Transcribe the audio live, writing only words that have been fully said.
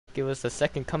it was the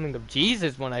second coming of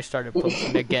Jesus when I started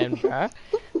posting again, bruh.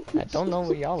 I don't know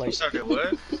what y'all You like. started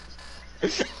what?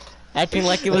 Acting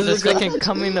like it was the second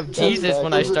coming of Jesus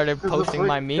when I started posting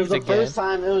my memes the again. first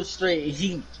time it was straight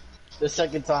heat. The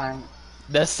second time.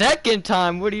 The second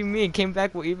time? What do you mean? Came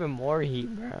back with even more heat,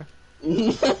 bruh.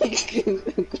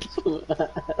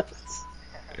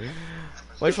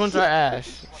 Which one's our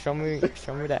ass? Show me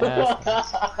the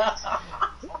ass.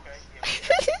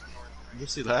 You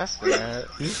see last man.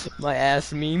 My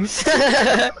ass memes.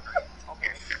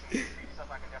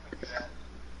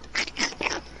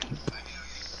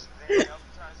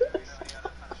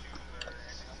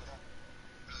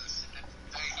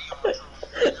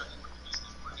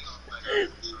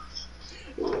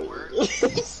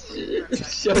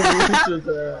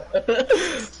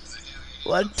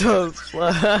 What the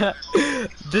fuck?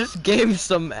 This game's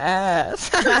some ass.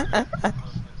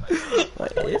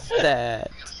 What is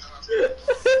that?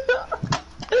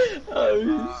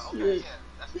 Oh shit.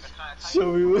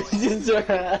 Show me what is her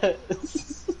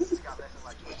ass.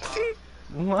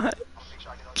 What?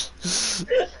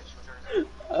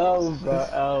 Oh, bro,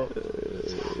 oh.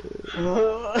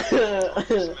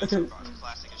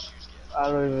 I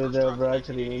don't even know, bro. I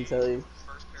couldn't even tell you.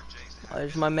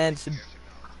 There's my man's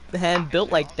hand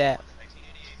built like that.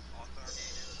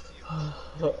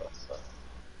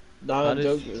 Not a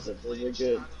joke, you're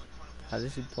good. How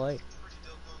does he play?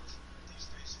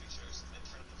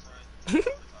 You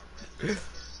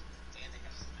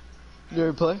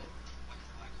ever play?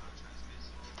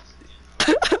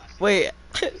 Wait,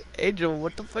 Angel,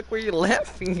 what the fuck were you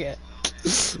laughing at?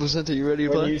 Lucente, you ready to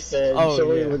When play? you said, oh,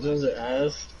 show yeah. me which one's your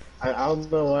ass, I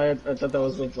don't know why I thought that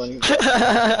was so funny.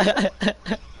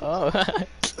 Oh.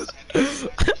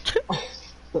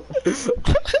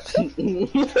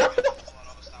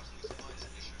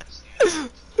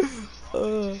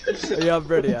 Yeah, I'm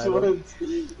ready.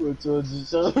 Which ones?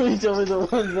 Show me the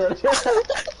ones that.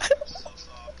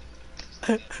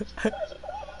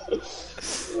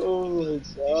 Oh my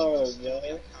god,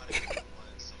 man.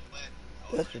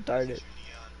 That's retarded.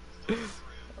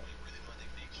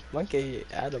 Monkey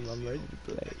Adam, I'm ready to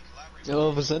play.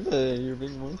 Oh, Vicente, you're a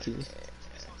big monkey.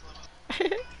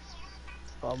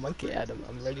 Oh, Monkey Adam,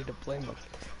 I'm ready to play monkey.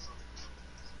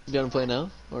 You gonna play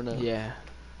now or no? Yeah.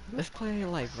 Let's play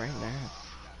like right now.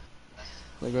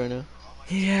 Like right now?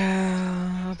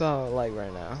 Yeah, about like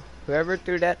right now. Whoever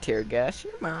threw that tear gas,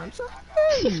 your mom's a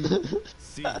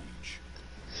Siege.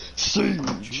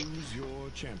 Choose your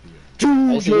champion.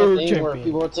 I see that thing where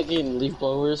people are taking leaf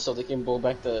blowers so they can blow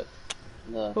back the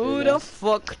Who the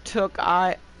fuck took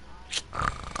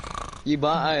You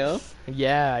bought IO?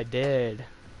 Yeah, I did.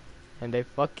 And they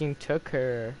fucking took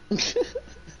her.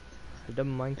 The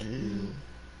monkey.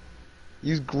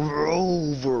 Use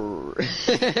Grover.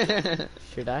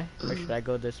 Should I? Or should I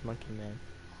go this monkey man?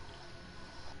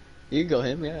 You can go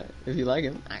him, yeah, if you like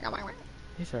him.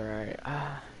 He's alright.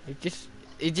 It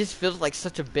just feels like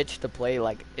such a bitch to play.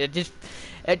 Like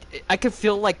I can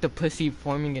feel like the pussy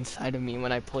forming inside of me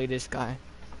when I play this guy.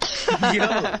 When you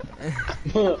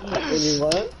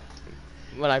what?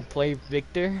 When I play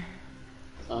Victor.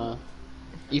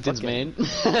 Ethan's main.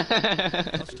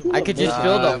 I could just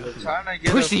feel the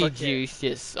pussy juice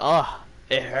just,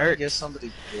 it hurts. Get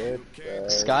somebody good.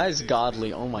 Sky's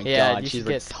godly, oh my Yeah, god, you she's should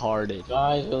get- retarded.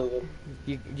 Guys, really good.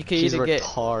 You can She's either get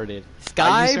retarded. I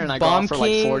Sky, used her and I got Bomb off for like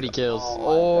King, 40 kills.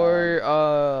 or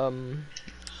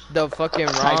the fucking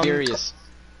Rom. Tiberius.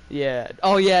 Yeah.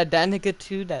 Oh yeah, that nigga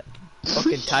too. That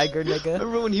fucking tiger nigga.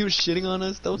 Remember when he was shitting on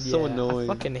us? That was so Yeah, annoying.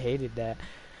 I fucking hated that.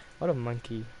 What a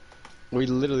monkey. We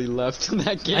literally left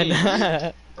that game.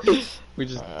 we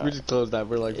just closed that.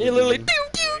 We're like, He literally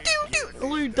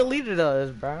literally deleted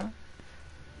us, bro.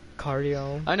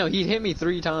 Cardio. I know, he'd hit me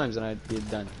 3 times and I'd be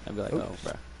done. I'd be like, oh,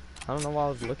 bro. I don't know why I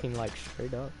was looking like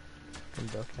straight up. From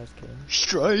broadcast game.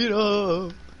 Straight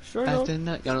up. Straight up. After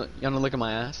that, you wanna look at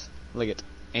my ass? Look at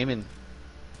aiming.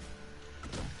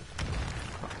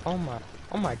 Oh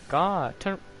my god.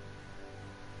 Turn.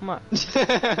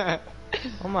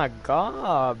 Oh my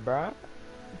god, bro.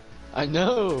 I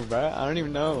know, bro. I don't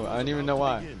even know. I don't even know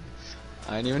why.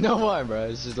 I don't even know why, bro.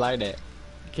 It's just like that.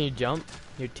 Can you jump?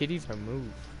 Your titties are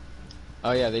moved.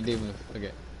 Oh yeah, they do move.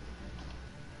 Okay.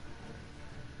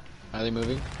 Are they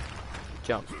moving?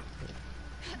 Jump.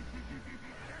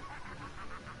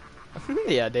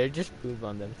 Yeah, they just move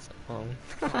on themselves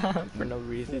for no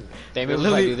reason. They move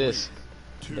if I do this.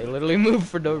 They literally move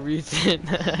for no reason.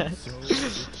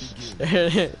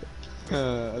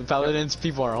 Paladins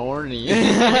people are horny.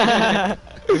 I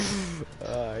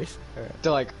swear.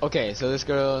 They're like, okay, so this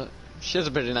girl, she has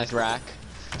a pretty nice rack.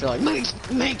 They're like,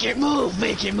 make it move,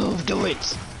 do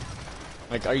it.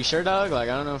 Like, are you sure, dog? Like,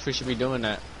 I don't know if we should be doing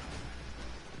that.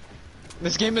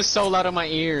 This game is so loud in my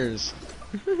ears.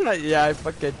 Yeah, I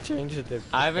fucking changed it.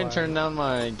 I haven't turned down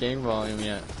my game volume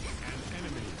yet.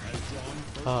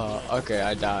 Oh, okay,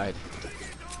 I died.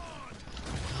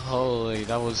 Holy,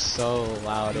 that was so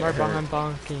loud. I'm right behind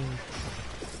bonking.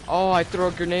 Oh, I threw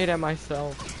a grenade at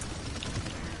myself.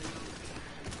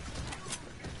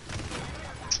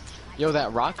 Yo,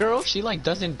 that rock girl, she like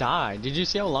doesn't die. Did you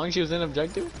see how long she was in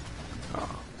objective?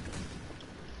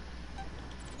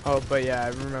 Oh, but yeah, I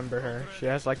remember her. She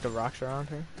has like the rocks around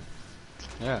her.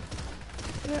 Yeah.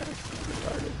 Yeah,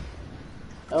 retarded.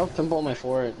 I don't pinball my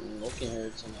forehead and looking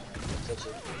hurts and I can't touch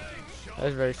it.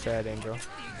 That's very sad, Angel.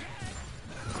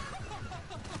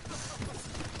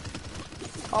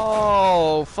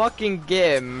 Oh, fucking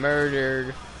get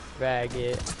murdered,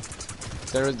 faggot.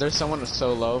 There's someone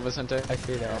so low, Vicente. I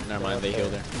see that. Oh, never mind, they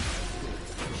healed her.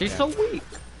 She's so weak.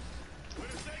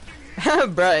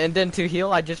 Bruh, and then to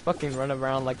heal, I just fucking run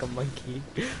around like a monkey.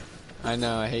 I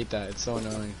know, I hate that. It's so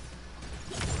annoying.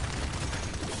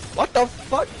 What the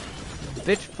fuck?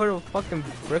 Bitch put a fucking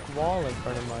brick wall in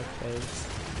front of my face.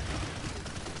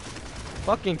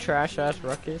 Fucking trash ass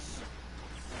Ruckus.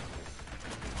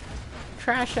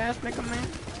 Trash ass Mega Man.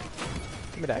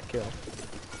 Give me that kill.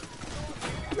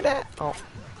 Give me that. Oh.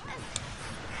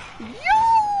 Yo!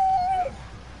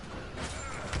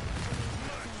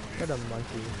 What a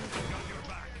monkey.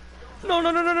 No,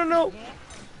 no, no, no, no, no.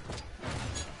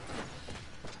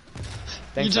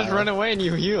 Thanks, You just Ira. run away and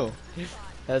you heal.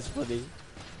 That's funny.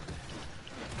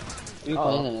 Who you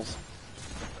playing as?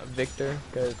 Victor,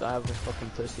 because I have a fucking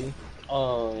pussy.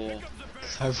 Oh yeah.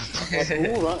 Like,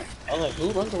 who run? I was like, who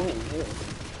runs away in here?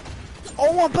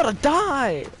 Oh, I'm about to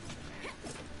die!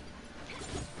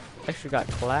 Actually got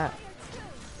clapped.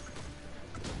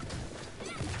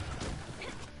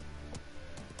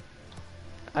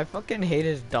 I fucking hate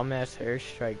his dumbass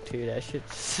airstrike too. That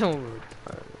shit's so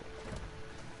retarded.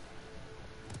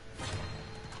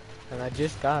 And I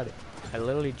just got it. I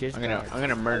literally just got it. I'm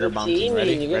gonna murder bomb team.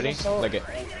 Ready? Ready? Look it.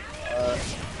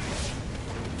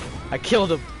 I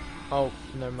killed him. Oh,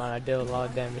 never mind. I did a lot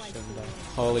of damage to him though.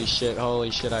 Holy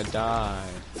shit, I died.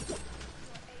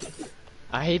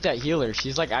 I hate that healer.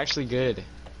 She's like actually good.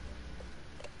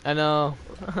 I know.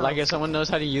 Like if someone knows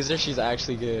how to use her, she's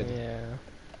actually good. Yeah.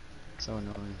 So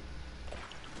annoying.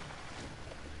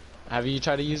 Have you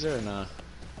tried to use her or nah?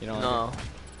 You don't No. like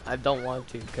I don't want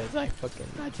to because I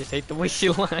just hate the way she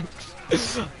looks. I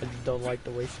just don't like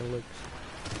the way she looks.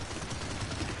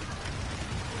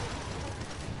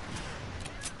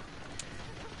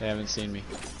 They haven't seen me.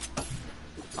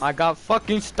 I got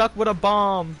fucking stuck with a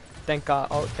bomb. Thank God.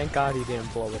 Oh, thank God he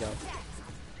didn't blow it up.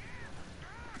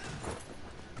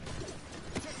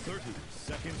 30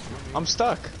 seconds remaining. I'm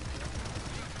stuck.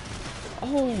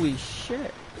 Holy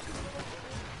shit.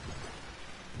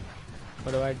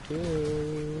 What do I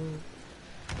do?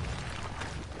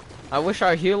 I wish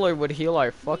our healer would heal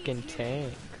our fucking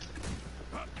tank.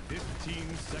 15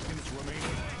 seconds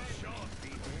remaining.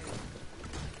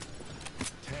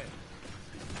 10,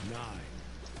 9,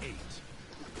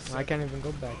 8, I can't even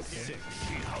go back. 6,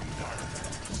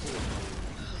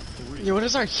 Yeah, what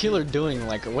is our healer doing?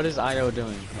 Like, what is IO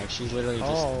doing? Like, she's literally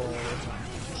just. Oh,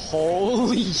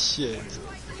 Holy shit.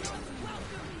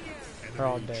 they're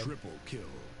all dead. triple kill.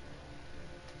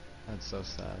 That's so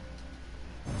sad.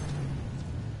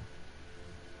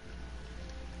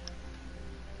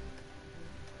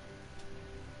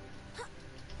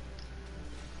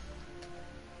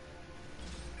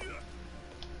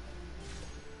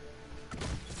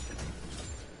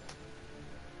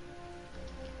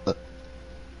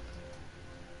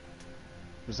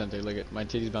 Presente, look at my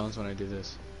titties bounce when I do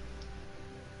this.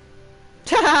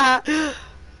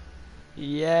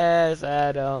 Yes,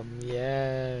 Adam.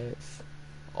 Yes.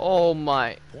 Oh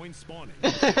my. Point spawning.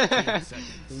 15 seconds.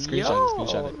 Screenshot it,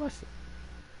 screenshot it. What's-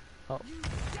 Oh.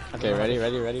 Okay, ready,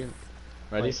 ready?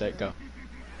 Ready, set, go.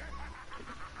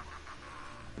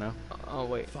 No? Oh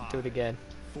wait. Do it again.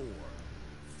 4,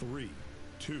 3,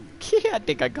 2. Yeah, I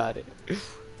think I got it.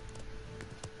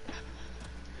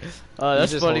 Oh, You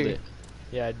that's just funny. hold it.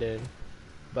 Yeah, I did.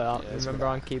 But I that's remember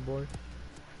on keyboard.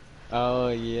 Oh,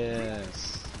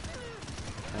 yes.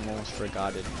 I almost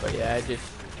forgot it. But yeah,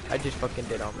 I just fucking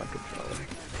did on my controller.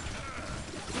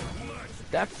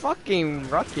 That fucking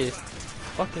Ruckus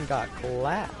fucking got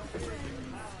clapped.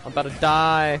 I'm about to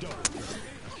die.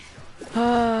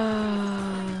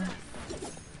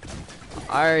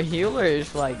 Our healer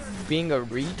is like being a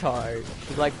retard.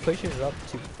 She like pushes up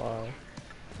too far.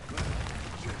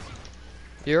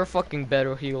 You're a fucking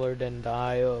better healer than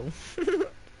Dio.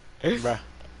 Bruh.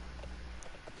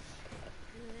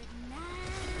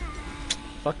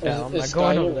 Fuck that, I'm Is not Sky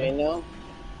going your over there. main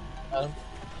now?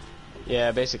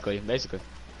 Yeah, basically.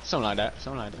 Something like that.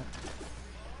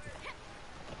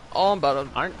 Oh, I'm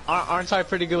about to... Aren't I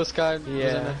pretty good with Sky?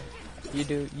 Yeah. You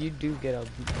do get a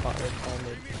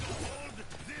comment.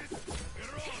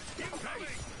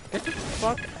 Get the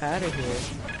fuck out of here.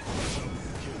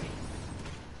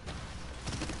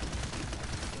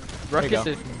 Ruckus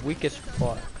is weak as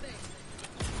fuck.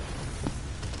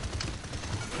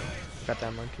 Got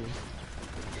that monkey.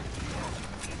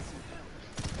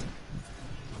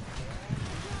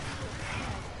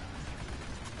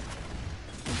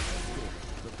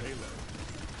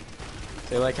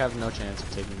 They like have no chance of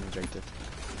taking the objective.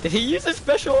 Did he use a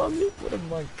special on me? What a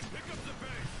monk.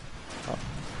 Oh.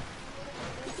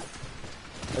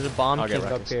 There's a bomb I'll get king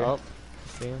up Ruckus. here. Oh.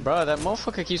 See him? Bro, that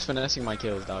motherfucker keeps finessing my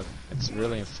kills, dog. It's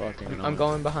really fucking annoying. I'm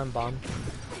going behind bomb.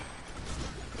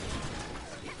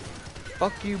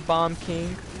 Fuck you, bomb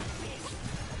king.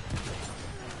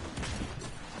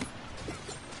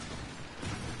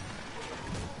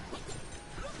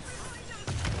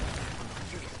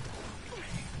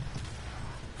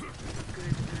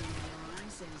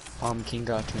 Bomb King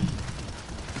got me.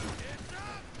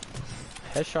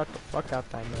 Headshot the fuck out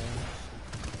that man.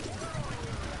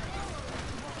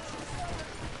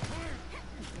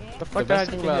 The fuck did I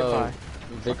just get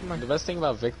hit by? The best thing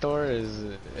about Victor is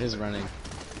his running.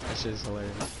 That shit is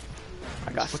hilarious.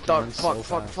 I got Fucking stuck. runs Fuck, so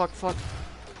fuck, fast. fuck, fuck.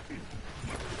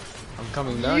 I'm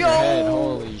coming down your head.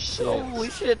 Holy shit. Holy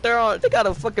shit, they got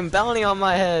a fucking bounty on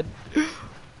my head.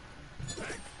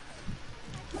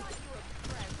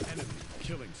 Enemy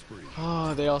killing spree.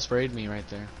 Oh, they all sprayed me right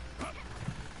there.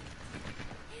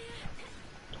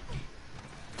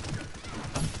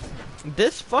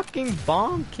 This fucking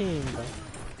bomb king.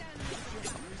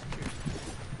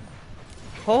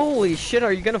 Holy shit,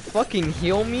 are you gonna fucking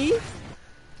heal me?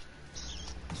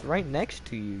 It's right next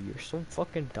to you. You're so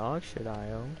fucking dog shit,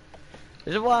 IO.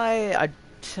 This is why I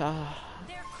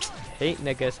hate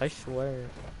niggas, I swear.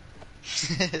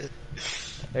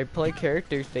 They play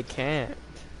characters they can't.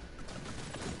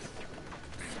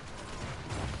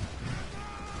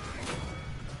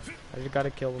 I just gotta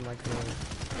kill them like a man.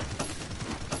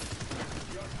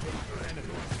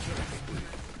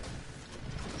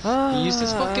 He used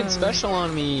his fucking special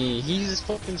on me. He used his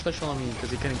fucking special on me because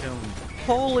he couldn't kill me.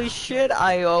 Holy shit,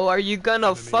 IO, are you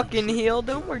gonna fucking heal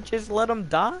them or just let them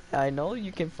die? I know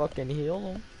you can fucking heal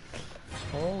them.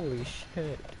 Holy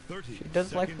shit. She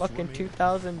does like fucking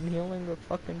 2,000 healing a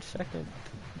fucking second.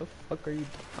 What the fuck are you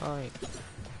behind?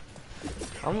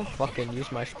 I'm gonna fucking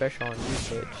use my special on you,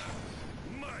 bitch.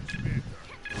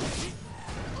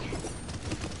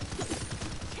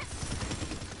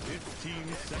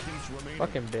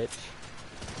 Fucking bitch.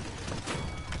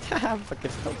 I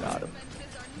fucking still got him.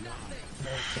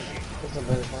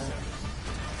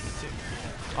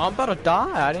 I'm about to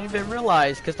die. I didn't even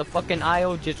realize because the fucking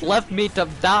IO just left me to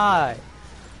die.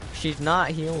 She's not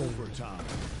healing.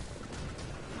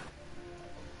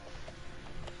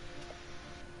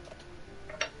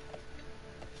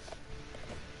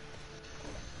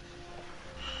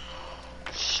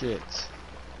 Shit.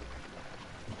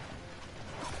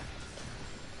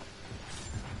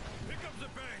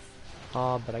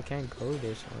 Oh, but I can't go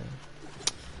this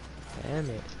way. Damn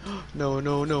it. No,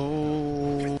 no,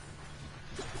 no.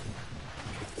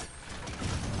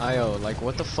 IO, like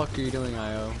what the fuck are you doing,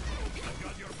 IO?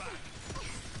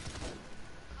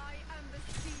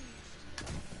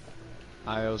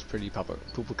 IO's pretty poo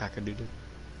poo caca doo doo.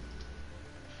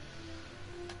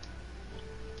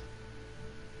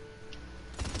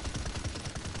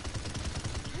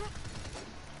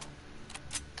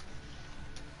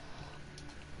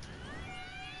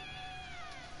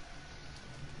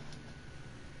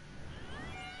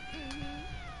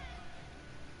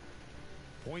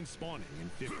 Point spawning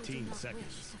in 15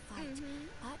 seconds.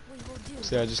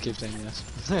 See, I just keep saying yes.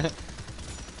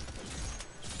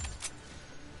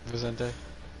 Vicente,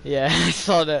 Yeah, I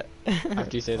saw that.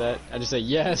 after you say that, I just say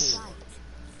yes.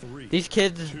 These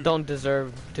kids don't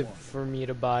deserve for me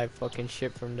to buy fucking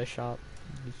shit from the shop.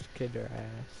 These kids are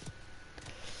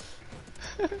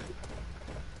ass.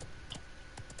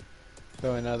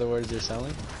 So in other words, you're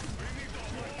selling?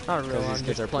 Not real. These I'm kids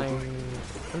just are playing.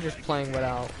 I'm just playing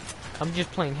without. I'm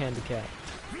just playing handicap.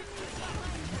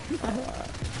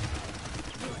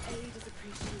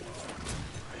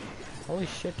 Holy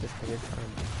shit! This nigga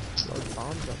trying to load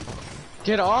bombs up on me.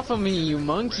 Get off of me, you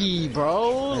monkey,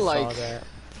 bro! I saw Like, that.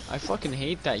 I fucking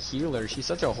hate that healer. She's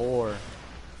such a whore.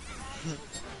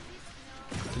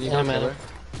 Can you go kill her?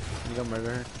 Can you go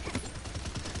murder her?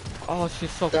 Oh,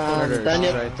 she's so Damn, fucking. Murder her.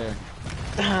 Daniel. She's right there.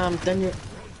 Damn, Daniel.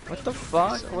 What the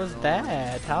fuck was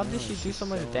that? How did she do so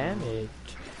much damage?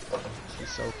 She's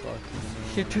so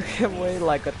fucking She took away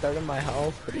like a third of my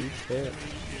health for each hit.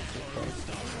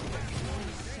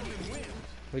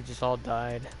 We just all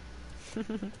died.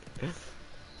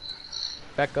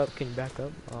 Back up, can you back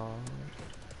up? Aw.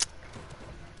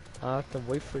 I have to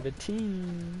wait for the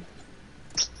team.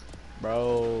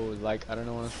 Bro, like, I don't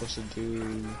know what I'm supposed to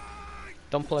do.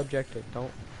 Don't play objective,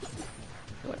 don't.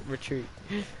 What? Retreat.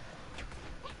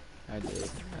 I did.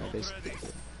 I basically did.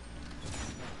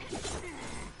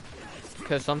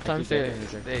 Because sometimes they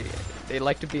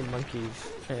like to be monkeys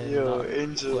and Yo, not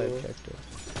Angel. play objective.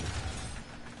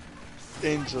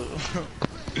 Angel.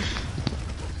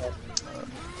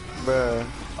 Bruh,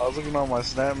 I was looking on my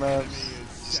snap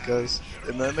maps, guys,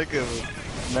 and that nigga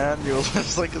manual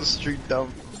is like a street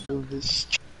dump. You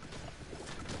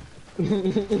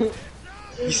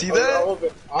see that? I was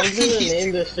gonna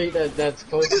name the street that's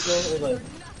close to it, like,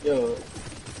 yo,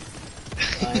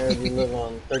 I heard we live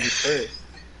on 31st.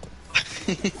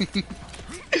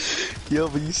 Yo,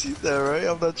 but you see that, right?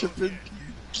 I'm not tripping.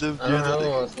 I don't have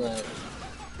one snap.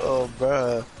 Oh,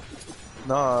 bruh.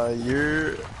 Nah,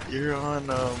 you're on,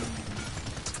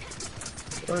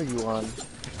 what are you on?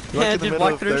 You're Yeah, like in the just middle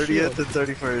walk of through the 30th shield. and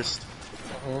 31st.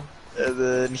 And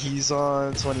then he's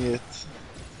on 20th.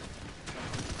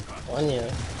 One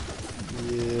year.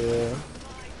 Yeah.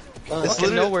 It's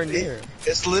fucking nowhere near.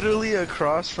 It's literally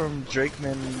across from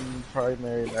Drakeman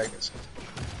Primary Magnus.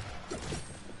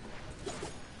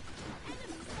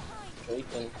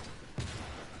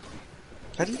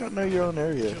 How do you not know your own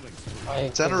area?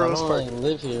 Santa Rose I Park. don't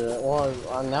live here. Well,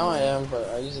 now I am, but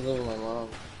I used to live with my mom.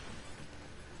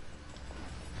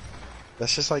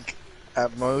 That's just like,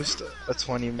 at most, a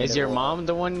 20-minute Is your walk. mom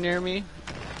the one near me?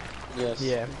 Yes.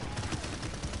 Yeah.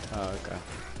 Oh, okay.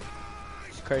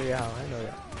 It's crazy how I know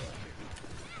that.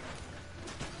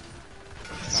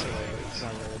 It's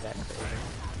not really that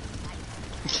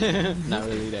crazy. Not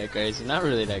really that crazy. Not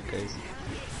really that crazy.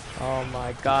 Oh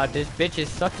my god, this bitch is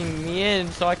sucking me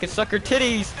in so I can suck her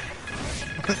titties!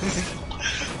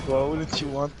 Why wouldn't you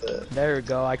want that? There we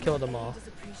go, I killed them all.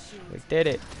 We did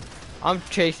it. I'm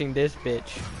chasing this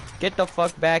bitch. Get the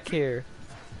fuck back here.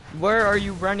 Where are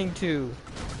you running to?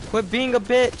 Quit being a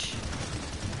bitch!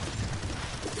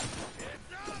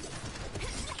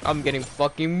 I'm getting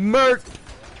fucking murked!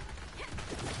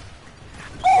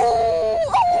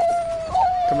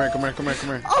 Come here, come here, come here, come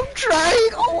here. I'm trying!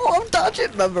 Oh, I'm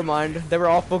dodging! Never mind. They were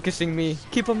all focusing me.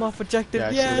 Keep them off objective, Yeah,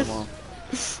 I see yes! them all.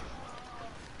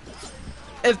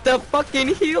 If the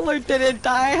fucking healer didn't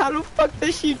die, how the fuck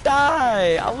did she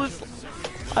die?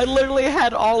 I literally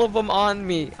had all of them on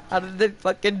me. How did they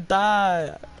fucking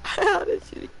die? How did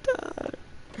she die?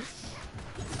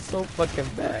 So fucking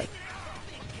bad.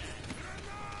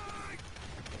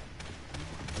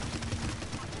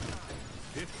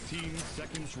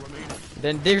 Seconds remaining.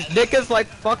 Then there's niggas like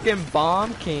fucking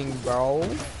Bomb King, bro.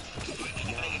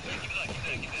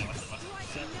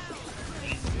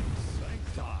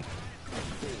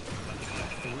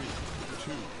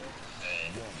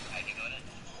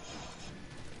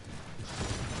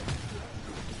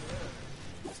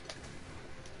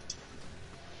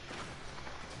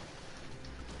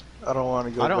 I don't want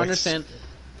to go I don't back understand.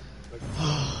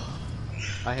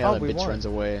 I hate how that we bitch won. runs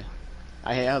away.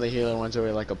 I hate how the healer runs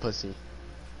away like a pussy.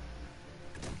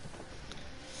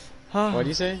 What do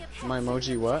you say? My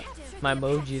emoji what? My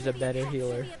emoji's a better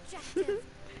healer.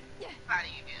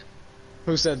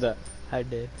 Who said that? I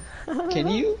did. Can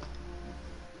you?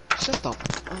 Shut up.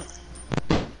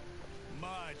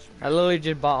 I literally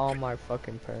just bought all my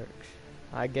fucking perks.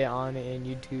 I get on it and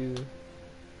you do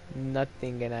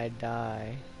nothing and I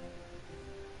die.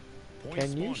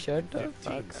 Can you shut the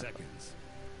fuck up? Seconds.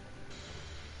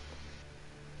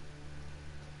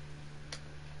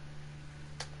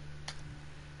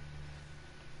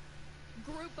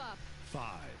 Group up. 5,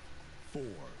 4,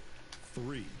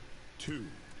 3, 2,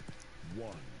 1.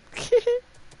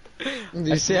 Did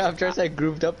you say after I said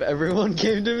grouped up, everyone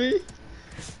came to me?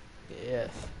 Yes.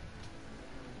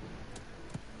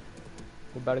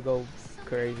 We're about to go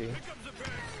crazy.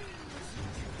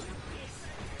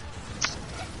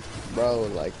 Bro,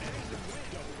 like...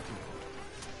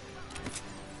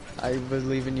 I was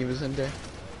leaving you, Vicente.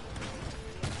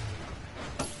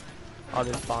 Oh,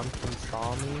 this Bomb King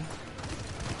saw me.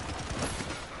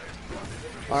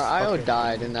 Our IO Fucking-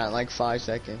 died in that like 5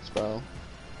 seconds, bro.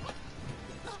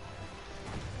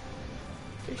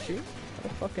 Is she? What a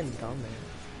fucking dumbass.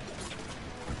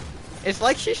 It's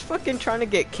like she's fucking trying to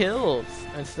get kills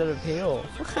instead of heal.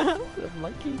 What a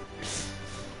monkey.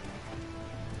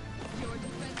 Your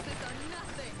defenses are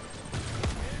nothing.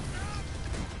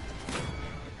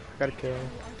 Gotta kill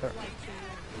her.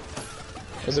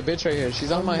 There's a bitch right here.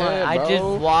 She's on my Oh head, I bro. just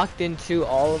walked into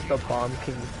all of the Bomb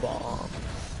King's bombs.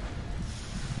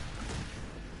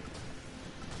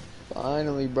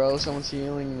 Finally, bro. Someone's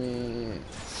healing me.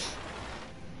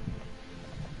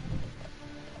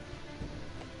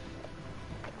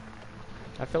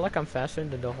 I feel like I'm faster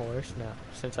than the horse now,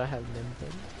 since I have Nimble.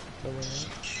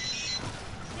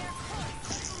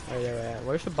 Oh yeah, right.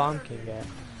 Where's the Bomb King at?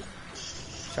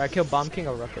 Should I kill Bomb King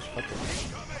or Ruckus? Fuck it.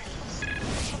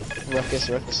 Ruckus.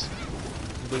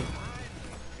 Dude.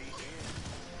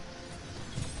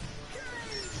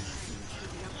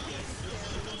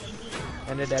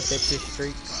 Ended that bitch's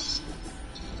streak.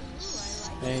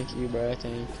 Thank you, bro.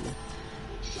 Thank you.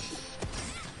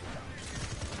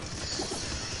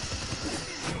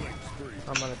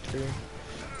 I'm on a tree.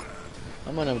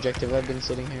 I'm on objective. I've been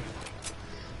sitting here.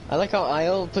 I like how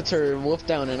IO puts her wolf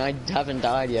down and I haven't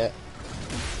died yet.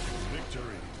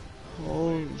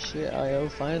 Holy shit, IO,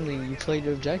 finally you played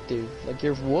your objective. Like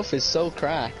your wolf is so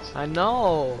cracked. I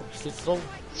know. She's so.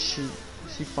 She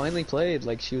finally played.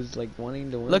 Like she was like wanting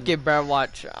to win. Look at Bear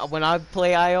Watch. When I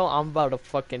play IO, I'm about to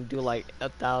fucking do like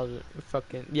 1,000.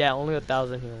 Fucking yeah, only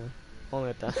 1,000 healing.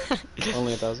 Only 1,000.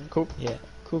 Only 1,000. Cool. Yeah.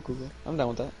 Cool. I'm down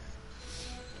with that.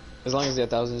 As long as the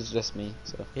 1,000 is just me.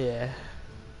 So. Yeah.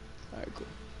 Alright, cool.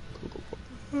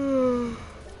 Cool.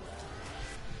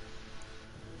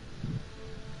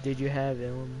 Did you have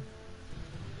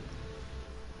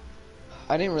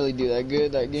I didn't really do that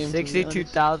good that game.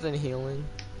 62,000 healing?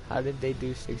 How did they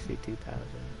do 62,000?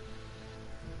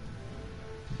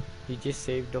 You just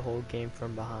saved the whole game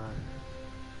from behind.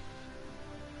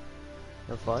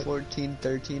 The fuck? 14,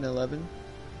 13, 11.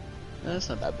 No, that's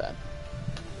not that bad.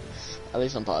 At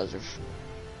least I'm positive.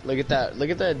 Look at that.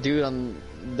 Look at that dude on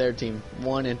their team.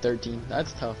 1 and 13.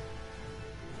 That's tough.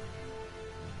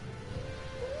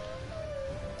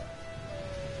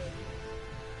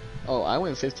 Oh, I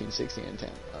went 15, 16, and 10.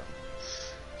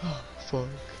 Oh, fuck.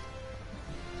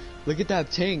 Look at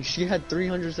that tank. She had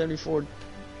 374.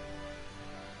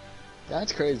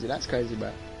 That's crazy. That's crazy,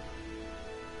 bro.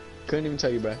 Couldn't even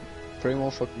tell you, bro.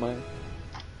 Primo fuck mine.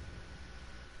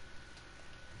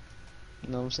 You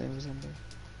know what I'm saying?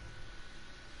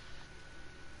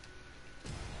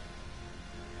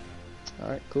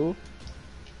 Alright, cool.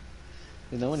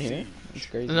 Is no one here? That's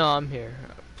crazy. No, I'm here.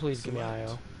 Please give me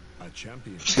IO. A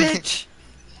champion. Bitch!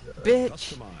 Bitch!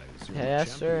 Customize your Yes,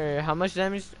 champion. sir. How much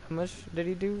damage? How much did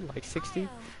he do? Like 60?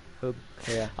 Oh,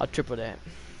 Yeah. I'll triple that.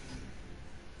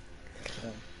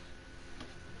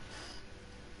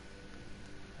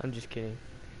 I'm just kidding.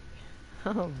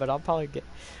 But I'll probably get.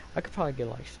 I could probably get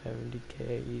like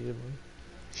 70k easily.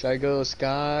 Should I go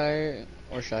Sky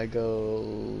or should I go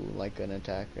like an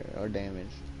attacker or damage?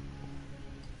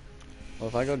 Well,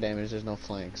 if I go damage, there's no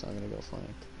flank, so I'm gonna go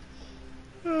flank.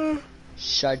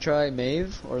 Should I try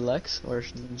Maeve or Lex, or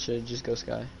should I just go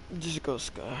Sky? Just go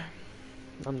Sky.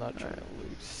 I'm not trying to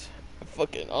lose.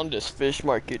 Fucking on this fish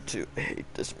market too. I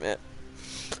hate this man.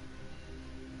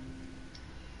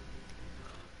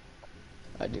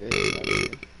 I do hate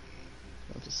it.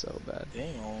 That is so bad.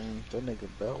 Damn, that nigga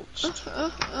belched.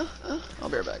 I'll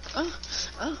be right back.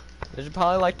 This is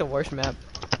probably like the worst map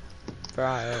for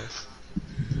IO.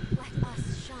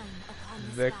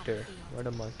 Victor, what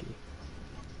a monkey.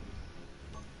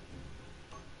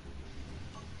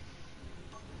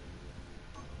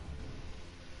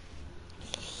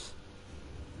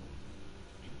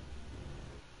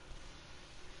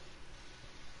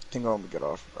 I think I'm gonna get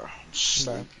off, bro. I'm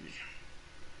sleepy.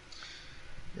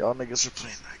 Y'all niggas are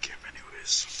playing that game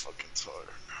anyways. I'm fucking tired.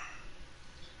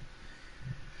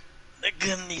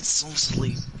 Nigga need some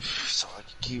sleep so I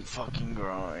can keep fucking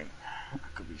growing. I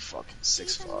could be fucking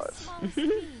 6'5".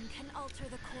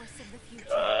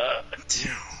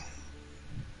 Damn.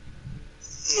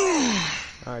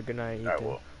 Alright, good night, Ethan. Alright,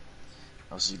 well.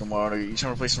 I'll see you tomorrow. You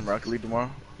trying to play some Rocket League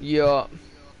tomorrow? Yeah.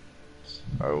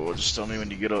 Alright, well, just tell me when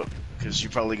you get up. Because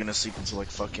you're probably gonna sleep until like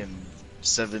fucking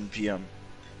 7 p.m.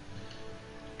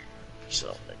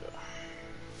 So, nigga.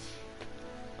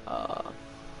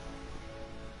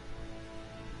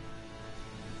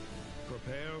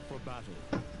 Prepare for battle.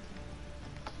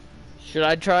 Should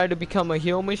I try to become a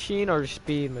heal machine or a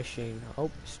speed machine?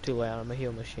 Oh, it's too late. I'm a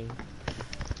heal machine.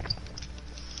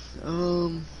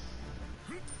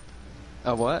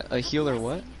 A what? A healer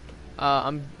what?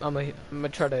 I'm gonna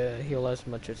try to heal as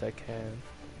much as I can.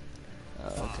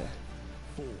 Okay.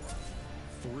 4,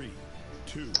 3,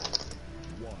 2,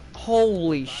 1.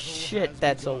 Holy shit,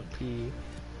 that's OP.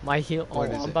 My heal. Oh, What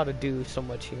is I'm it? about to do so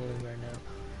much healing right now.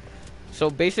 So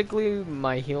basically,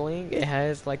 my healing, it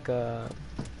has like a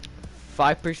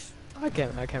 5%. I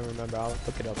can't remember. I'll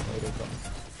look it up later, but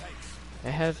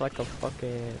it has like a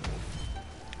fucking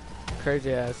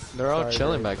crazy ass. They're all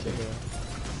chilling back here.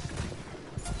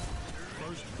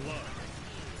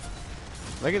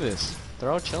 Look at this. They're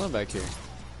all chilling back here.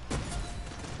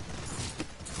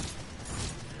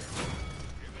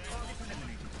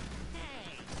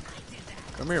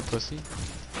 Come here, pussy.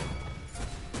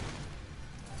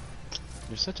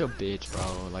 You're such a bitch,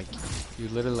 bro. Like, you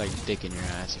literally like dick in your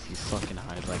ass if you fucking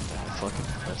hide like that. Fucking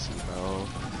pussy, bro.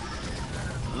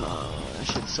 That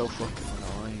shit's so fucking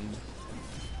annoying.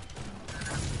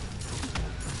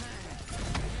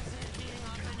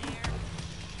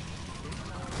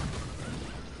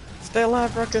 Stay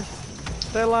alive, Ruckus.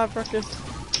 Stay alive, Ruckus.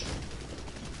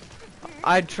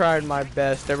 I tried my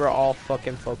best. They were all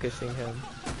fucking focusing him.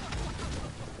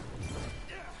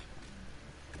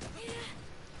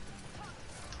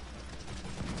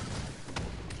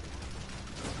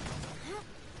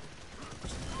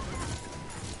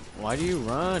 Why do you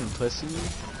run, pussy?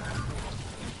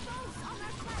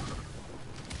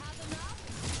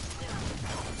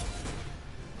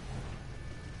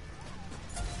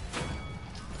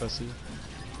 Pussy.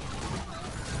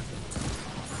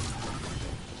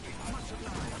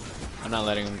 I'm not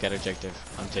letting him get objective.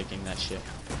 I'm taking that shit.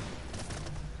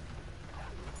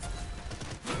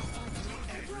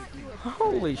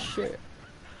 Holy shit.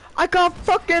 I got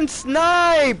fucking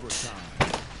sniped!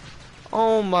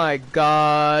 Oh my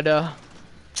god.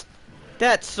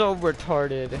 That's so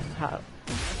retarded.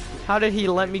 How did he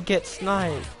let me get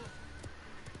sniped?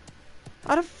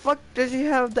 How the fuck does he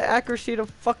have the accuracy to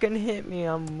fucking hit me?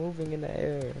 I'm moving in the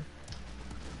air.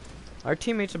 Our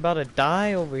teammate's about to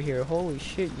die over here. Holy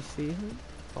shit, you see him?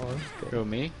 Oh, okay. Who,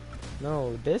 me?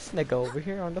 No, this nigga over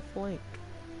here on the flank.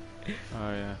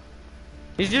 Oh yeah.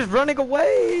 He's just running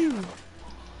away!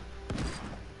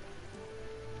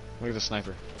 Look at the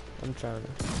sniper. I'm trying to.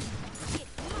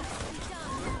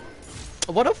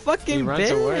 What a fucking He runs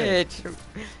away. bitch!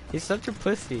 He's such a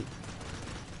pussy.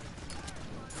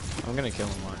 I'm gonna kill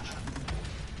him, watch.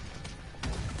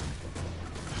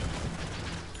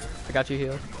 I got you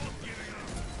healed.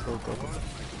 Cool, cool, cool.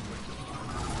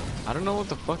 I don't know what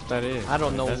the fuck that is. I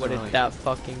don't know doesn't what really- that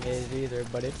fucking is either,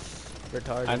 but it's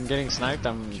retarded. I'm getting sniped,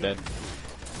 I'm dead.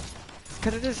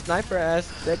 Cause of this sniper ass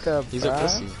thicker, He's a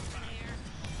pussy.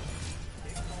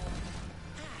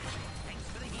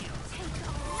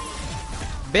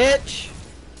 Bitch!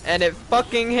 And it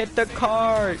fucking hit the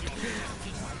cart!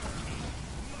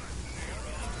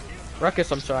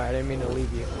 Ruckus, I'm sorry, I didn't mean to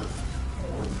leave you.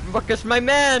 Ruckus, my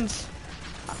mans!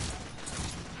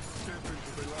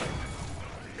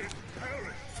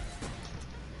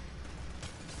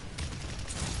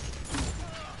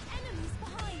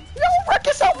 No,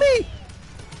 Ruckus, help me!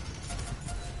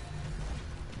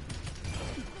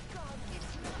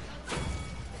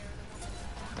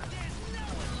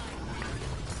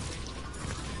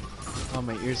 Oh,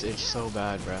 my ears itch so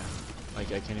bad, bruh. Like,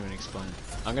 I can't even explain.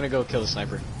 I'm gonna go kill the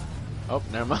sniper. Oh,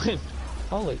 never mind.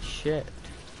 Holy shit.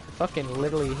 I fucking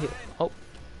literally healed. Oh.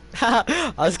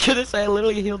 I was gonna say I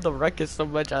literally healed the Ruckus so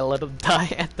much I let him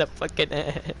die at the fucking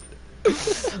end.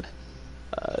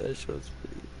 That shit was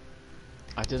pretty.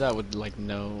 I did that with, like,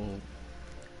 no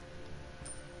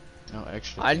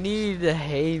extra. I need a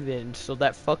haven so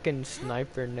that fucking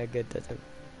sniper nigga doesn't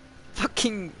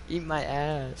fucking eat my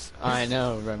ass. I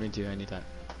know, bro, me too, I need that.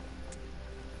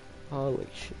 Holy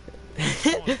shit.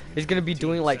 He's gonna be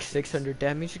doing like 600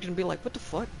 damage. He's gonna be like, what the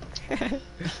fuck?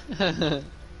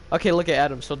 Okay, look at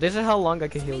Adam. So this is how long I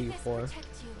can heal you for. 5,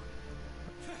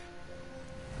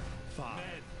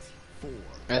 4. And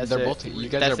That's they're it. both, you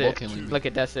guys That's are both it. killing me. Look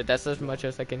at that's it. That's as much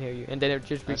as I can heal you, and then it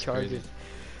just That's recharges. crazy.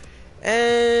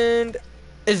 And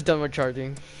it's done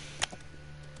recharging.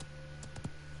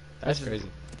 That's crazy.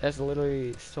 That's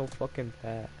literally so fucking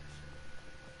fast.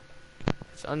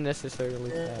 It's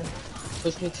unnecessarily fast.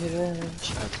 Push me to the edge.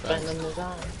 That's Bend fast. on the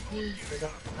line.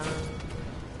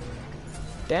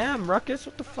 Damn, Ruckus,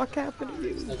 what the fuck happened to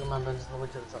you? Look at my business all the way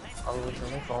to the top. All the way to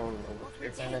my phone.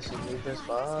 Every time that she leaves this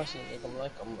far, she make them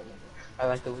like I'm. I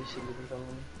like the way she leaves from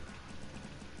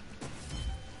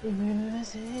me.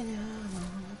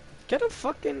 Get a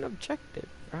fucking objective,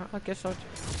 bro. I guess I'll.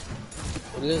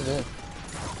 What is it?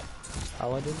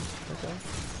 Paladin. Okay.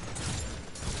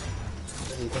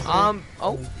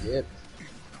 Oh. Yep.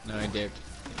 No, I dipped.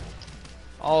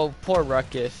 Oh, poor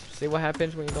Ruckus. See what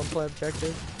happens when you don't play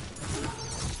objective?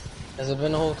 Has it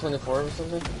been a whole 24 or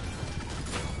something?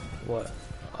 What?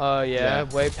 Oh yeah,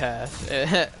 way past.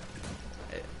 It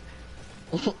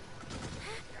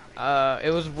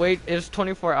was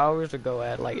 24 hours ago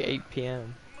at like 8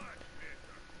 p.m.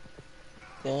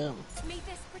 Damn. May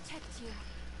this protect you.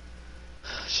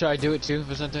 Should I do it too,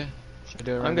 Vicente? Should I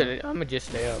do it right I'm now? gonna just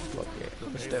stay up. Fuck it. I'm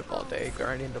gonna stay up all day,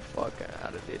 grinding the fuck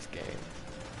out of this game.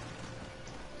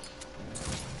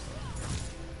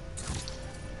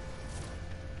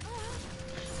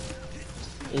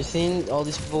 You seen all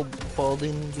these people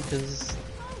balding because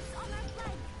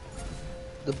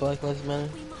the Black Lives Matter?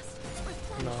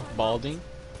 No. Balding?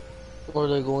 Or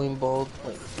they're going bald,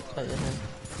 like, cut your hair.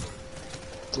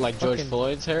 Like George Fucking-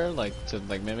 Floyd's hair? Like, to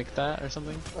like mimic that or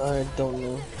something? I don't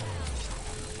know.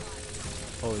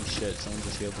 Holy shit, someone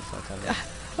just healed the fuck out of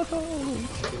me.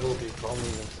 People be foaming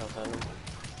and stuff at them.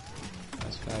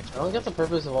 That's facts. I don't get the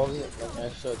purpose of all these like,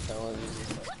 extra challenges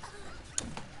and stuff.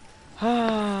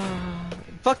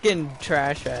 Fucking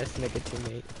trash ass nigga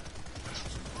teammate.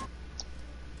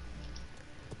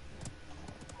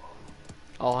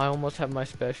 Oh, I almost have my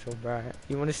special, bro.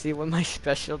 You wanna see what my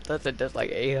special does? It does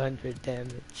like 800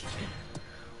 damage.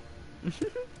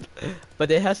 But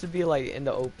it has to be like in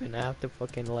the open. I have to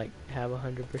fucking like have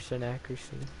 100%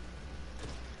 accuracy.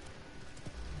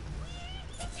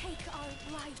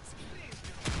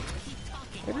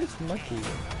 Where is Mucky?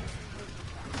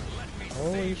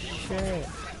 Holy shit.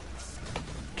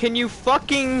 Can you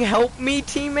fucking help me,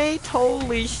 teammate?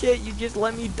 Holy shit, you just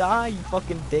let me die, you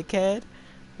fucking dickhead.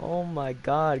 Oh my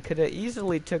god, could have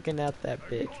easily taken out that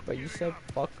bitch, but you said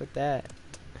fuck with that.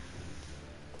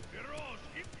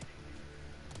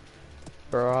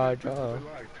 Barrage, oh.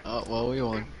 Oh, well, we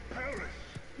won.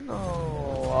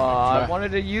 No, I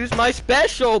wanted to use my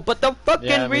special, but the fucking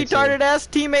Yeah, me too. retarded ass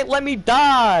teammate let me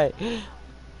die.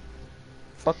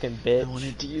 Fucking I bitch.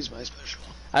 wanted to use my special.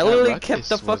 I That literally ruckus kept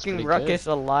the was fucking pretty ruckus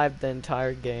alive the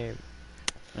entire game.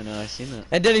 I know, I seen that.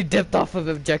 And then he dipped off of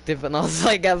objective and I was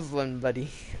like, have fun, buddy.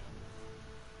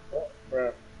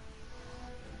 Bruh.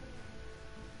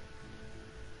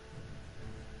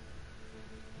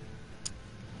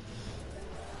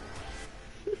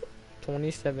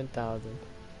 27,000.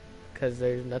 Cause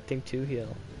there's nothing to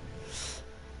heal.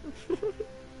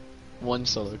 One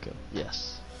solo kill.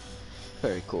 Yes.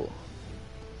 Very cool.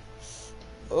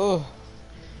 Oh.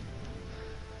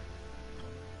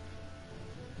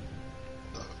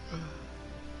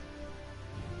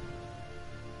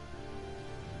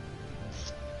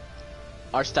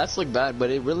 Our stats look bad, but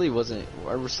it really wasn't.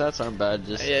 Our stats aren't bad.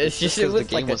 Just Yeah, it's just- it because the was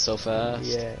game like was so fast.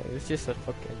 Yeah, it was just a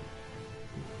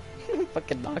fucking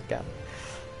fucking knockout.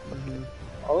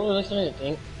 I was listening to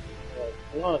think, like,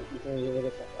 you know, you can usually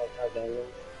get like high damage.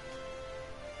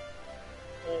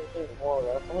 I think more of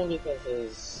that. Only because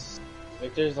his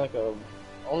Victor's like a,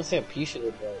 I want to say a piece of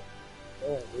it, but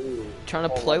Trying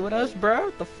to play with us, bro?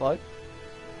 What the fuck?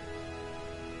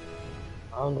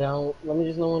 I'm down. Let me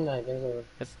just know when that game's over.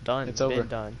 It's done. It's Been over.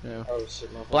 done. Yeah. Oh shit,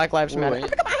 my fault. Black Lives Matter.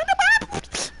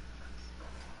 Wait.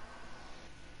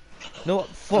 No, I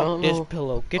fuck don't this know.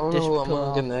 pillow. Get I don't this know what I'm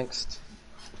gonna get pillow. next.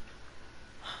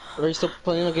 Are you still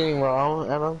planning on getting Rom,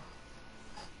 Adam?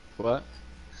 What?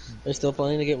 Are you still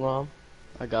planning to get Rom?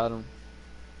 I got him.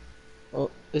 Oh,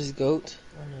 this is Goat.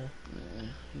 Yeah,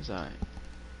 he's alright.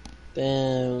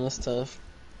 Damn, that's tough.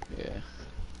 Yeah.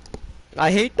 I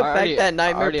hate the I fact already- that I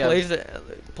Nightmare already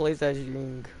have- plays as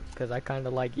Ying, cause I kind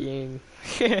of like Ying.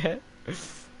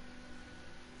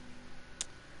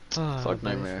 Ah, Fuck but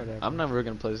Nightmare. whatever. I'm never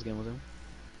gonna play this game with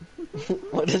him.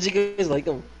 Why did you guys like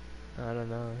him? I don't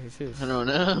know. He's just, I don't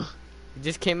know. he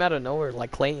just came out of nowhere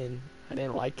like Clayton. I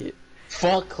didn't like it.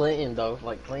 Fuck Clinton though.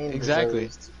 Like Clinton. Exactly.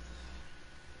 deserves-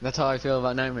 That's how I feel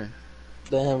about Nightmare.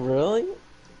 Damn, really?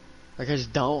 Like I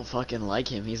just don't fucking like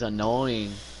him. He's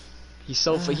annoying. He's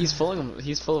so he's full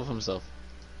of himself.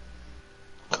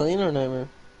 Clean or Nightmare?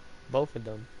 Both of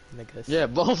them, niggas. Yeah,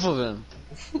 both of them.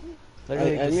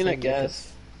 Literally I just mean, I said niggas.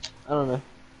 guess. I don't know.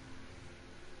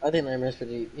 I think Nightmare's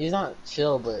pretty. He's not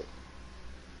chill, but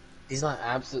he's not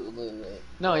absolutely lit.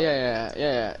 No,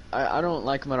 yeah. I don't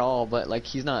like him at all, but like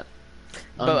he's not.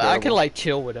 But I can unbearable. like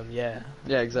chill with him. Yeah.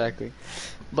 Yeah, exactly.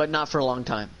 But not for a long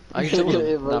time. I can chill with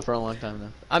him. Not for a long time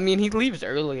though. I mean, he leaves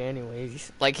early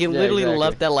anyways. Like he Yeah, literally exactly.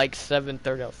 left at like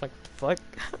 7:30. I was like, fuck.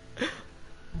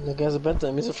 The guy's a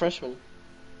bedtime. He's a freshman.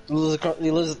 He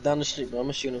lives down the street, bro. I'm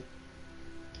gonna shoot him.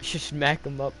 Just smack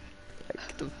him up. Like,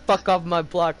 get the fuck off my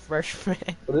block, freshman.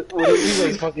 What if he's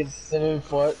like fucking 7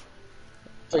 foot,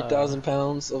 3,000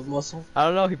 pounds of muscle? I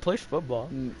don't know. He plays football.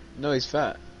 No, he's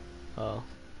fat. Oh.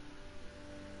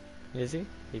 Is he?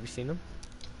 Have you seen him?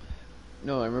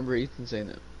 No, I remember Ethan saying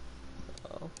that.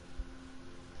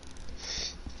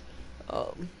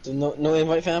 Oh. So no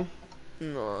invite, fam.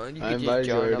 No, you I could just invited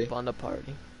you join already. up on the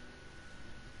party.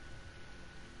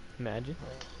 Imagine.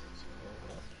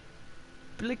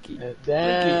 Blicky.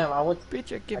 Damn, I went.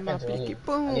 Bitch, I get I my can't do blicky. it.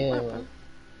 Boom. I can't Papa.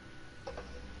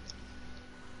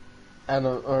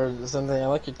 Adam, or something. I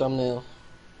like your thumbnail.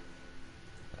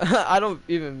 I don't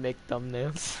even make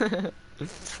thumbnails.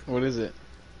 What is it?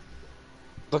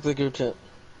 Look at the group chat.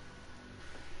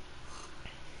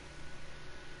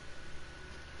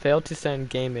 Failed to send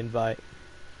game invite.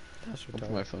 That's Open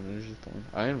retarded. my phone and it's just pulling.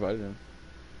 I invited him.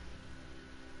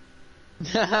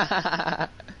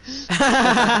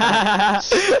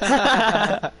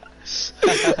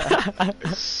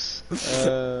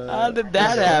 How did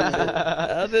that happen?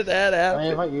 How did that Can I happen?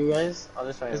 invite you guys? I'll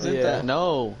just try to Isn't Yeah. that?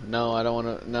 No, no, I don't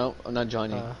want to. No, I'm not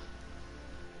joining.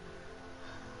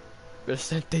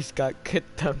 Vicenti's got good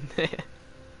thumbnail.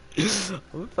 I'm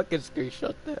gonna fucking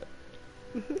screenshot that.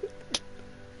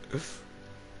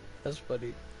 That's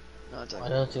funny. No, it's Why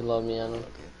don't you love me, Adam?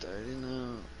 fucking 30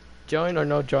 now. Join or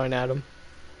no join, Adam?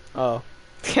 Oh.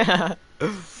 I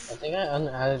think I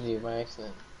unadded you by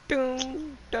accident.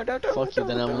 Fuck you,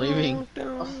 then I'm leaving.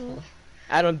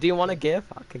 Adam, do you want a gift?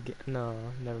 I could get. No,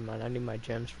 never mind. I need my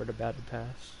gems for the battle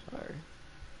pass. Sorry.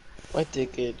 My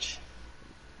dick itch.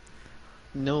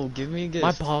 No, give me a gift.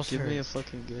 My balls Give me a hurt.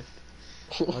 fucking gift.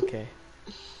 Okay.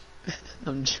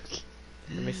 I'm joking.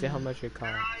 Let me see how much it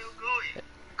costs. Where are you going?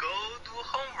 Go do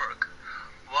homework.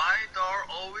 Why door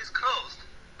always closed?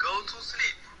 Go to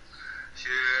sleep. 雪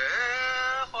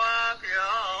花飘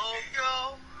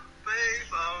飘，北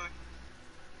方。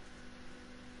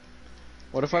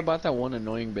 What if I bought that one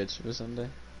annoying bitch for Sunday?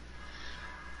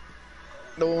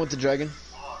 The one with the dragon?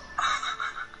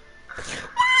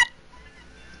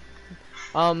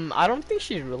 I don't think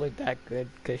she's really that good,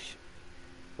 cause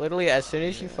literally as soon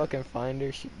as you fucking find her,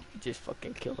 you just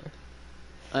fucking kill her.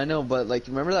 I know, but like,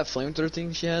 remember that flamethrower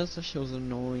thing she has? That shit was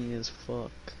annoying as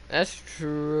fuck. That's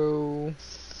true.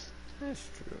 That's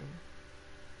true.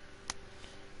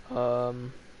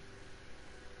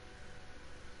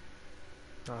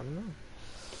 I don't know.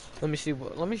 Let me see.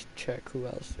 Let me check who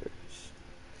else there is.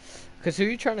 Cause who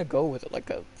you trying to go with? Like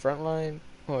a frontline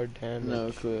or damage?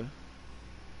 No clue.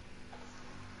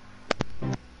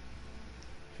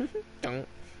 Don't.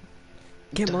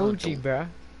 Emoji, bruh.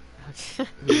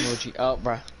 Emoji. Oh,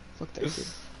 bruh. Fuck that kid.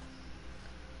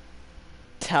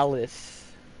 Talus.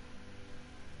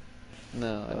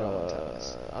 No, I don't want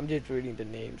Talus. I'm just reading the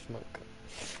names, monk.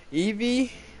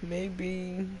 Evie,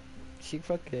 maybe. She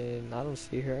fucking. I don't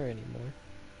see her anymore.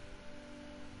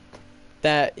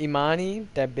 That Imani,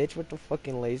 that bitch with the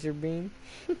fucking laser beam.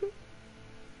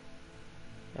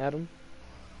 Adam.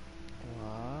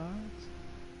 What?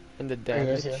 And the Are you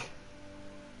guys damage.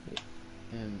 here?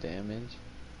 And damage?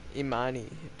 Imani,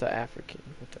 the African.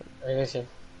 With the, Are you guys here?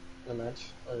 The match?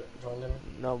 Or join them?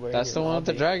 no, we're That's in the one with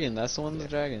the lobby. dragon. That's the one with the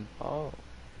dragon. Oh.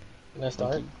 Can I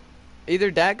start? Either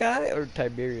that guy or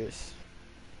Tiberius.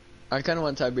 I kind of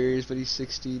want Tiberius, but he's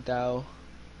 60 thou.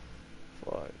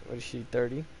 What is she,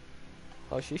 30?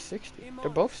 Oh, she's 60. They're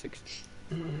both 60.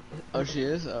 Oh, she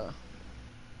is?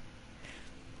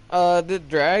 The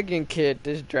dragon kid,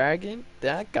 this dragon,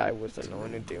 that guy was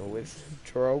annoying to deal with.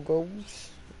 Drogos.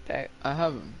 That, I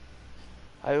have him.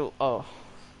 oh.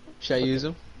 Should I use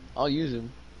him? I'll use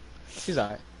him. He's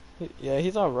alright. Yeah,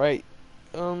 he's alright.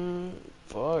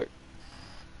 Fuck.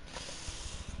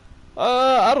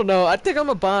 I don't know. I think I'm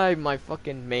gonna buy my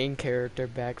fucking main character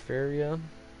back, Feria.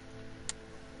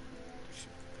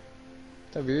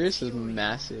 Tiberius is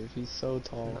massive. He's so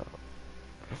tall.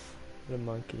 No. The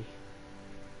monkey.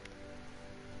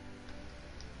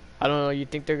 I don't know, you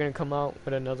think they're gonna come out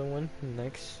with another one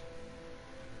next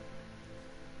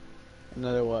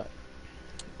Another what?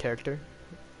 character?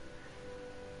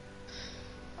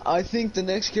 I think the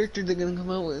next character they're gonna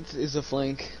come out with is a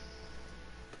flank.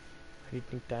 How do you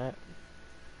think that?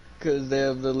 Because they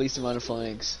have the least amount of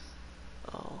flanks.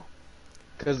 Oh.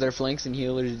 Because their flanks and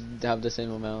healers have the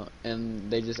same amount, and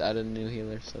they just added a new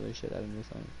healer, so they should add a new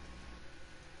flank.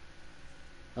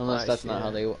 Unless I that's see not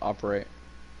how that. they operate.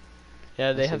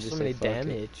 Yeah, they I have should so just many say fuck it.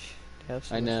 damage. They have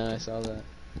so I much know, I damage. saw that.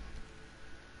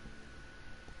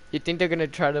 You think they're gonna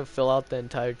try to fill out the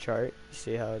entire chart? You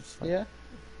see how it's like... Yeah,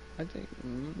 I think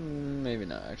maybe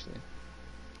not actually.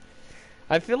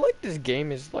 I feel like this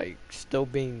game is like still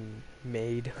being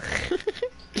made.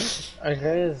 Are you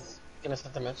guys gonna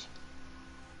start the match?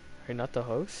 Are you not the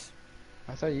host?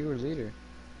 I thought you were leader.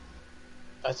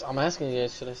 I'm asking you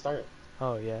guys, should I start?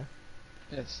 Oh yeah.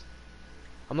 Yes.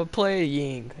 I'm gonna play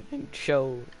Ying and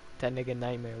show that nigga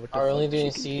Nightmare what the Are we only fuck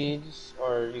doing she can do. Siege,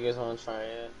 or you guys want to try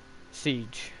it?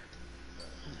 Siege?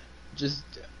 Just.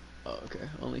 Oh, okay.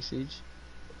 Only siege.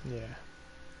 Yeah.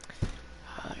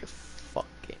 I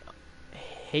fucking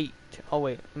hate. Oh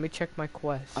wait, let me check my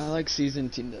quest. I like season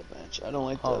team deathmatch. I don't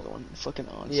like the Oh. other one. Fucking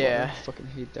on. Yeah. I fucking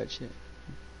hate that shit.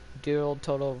 deal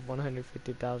total of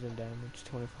 150,000 damage,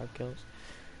 25 kills.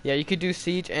 Yeah, you could do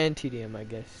siege and TDM, I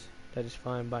guess. That is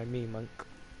fine by me, monk.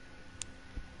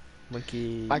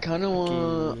 Monkey. I kind of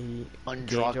want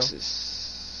Monkey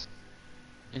Androxus.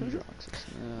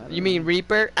 Androxus. You mean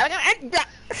Reaper?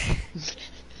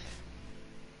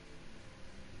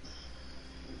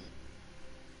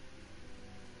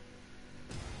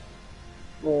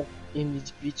 Walk in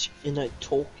this bitch and I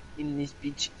talk in this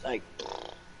bitch like.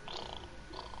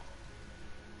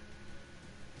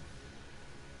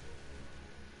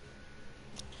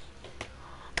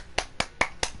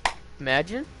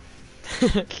 Imagine.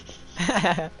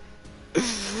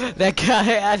 That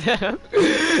guy Adam.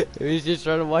 He was just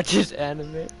trying to watch his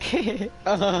anime.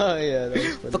 Oh yeah,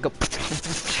 that's funny. Look up.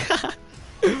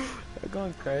 They're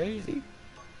going crazy.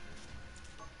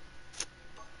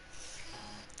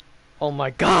 Oh my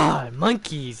god,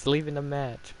 monkeys leaving the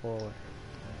match forward.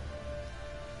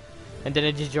 And then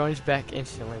it just joins back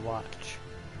instantly, watch.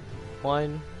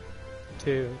 1,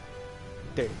 2,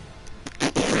 3.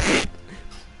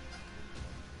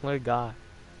 What a guy.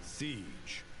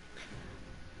 Siege.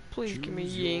 Please give me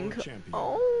Choose Ying. your champion.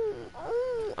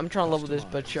 Oh. I'm trying to level this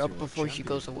bitch up before she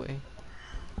goes away.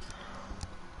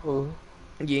 Oh.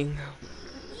 Ying.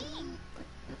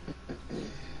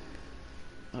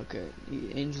 Okay,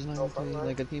 Angel's not gonna play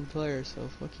like a team player, so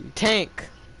fuck you. Tank.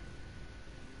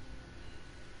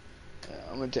 Yeah,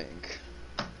 I'm a tank.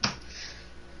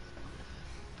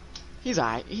 He's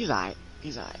alright. He's alright.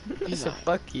 He's alright. He's So alright.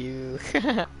 fuck you.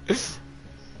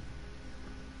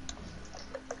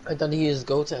 I thought he is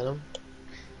GOAT at him.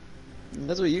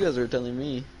 That's what you guys were telling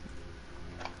me.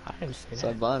 I didn't say So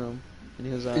I that. bought him, and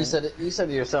he was You alright. said it. You said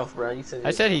it yourself, bro. You said.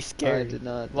 I said he's I scary. did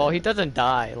not. Well, he doesn't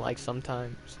die like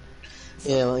sometimes.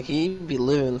 Yeah, like he be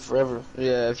living forever.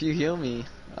 Yeah, if you heal me,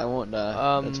 I won't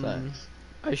die. That's facts.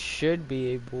 I should be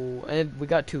able, and we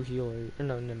got 2 healers.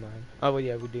 No, never mind. Oh, well,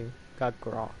 yeah, we do. Got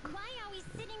Grok. Why are we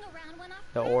sitting around when our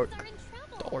The friends orc. are in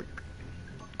trouble?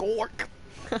 The orc.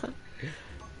 Gork.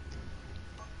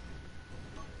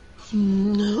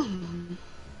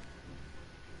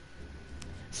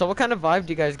 So what kind of vibe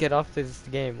do you guys get off this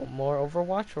game? More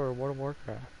Overwatch or World of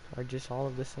Warcraft? Or just all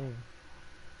of the same?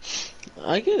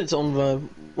 I get its own vibe.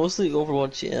 Mostly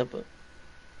Overwatch, yeah, but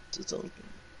it's its own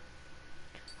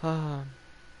thing.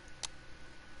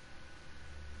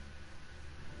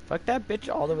 Fuck that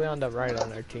bitch all the way on the right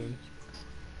on our team.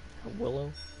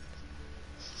 Willow.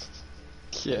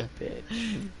 Yeah.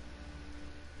 Bitch.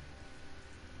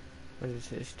 What does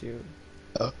this do?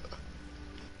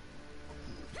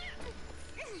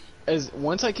 As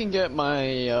once I can get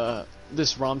my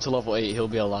this ROM to level 8, he'll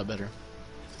be a lot better.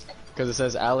 Because it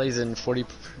says allies in 40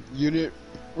 unit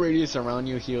radius around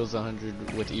you heals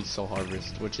 100 with each soul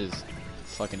harvest, which is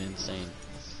fucking insane.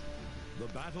 The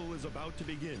battle is about to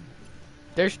begin.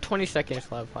 There's 20 seconds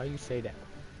left. How do you say that?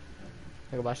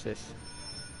 Look, watch this.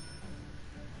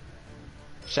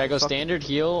 Should I go Fuck. standard,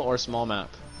 heal, or small map?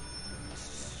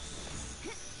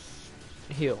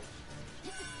 Heal.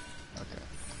 Okay.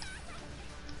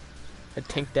 A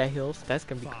tank that heals, that's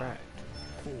gonna be 5, cracked.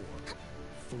 4,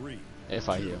 3, If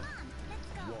I heal.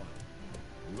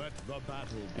 1. Let the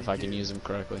battle If I can begin. use them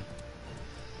correctly.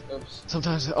 Oops.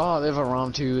 Sometimes, oh, they have a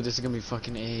ROM too. This is gonna be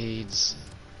fucking AIDS.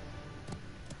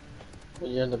 But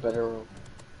you're in the better room.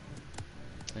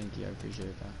 Thank you, I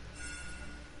appreciate that.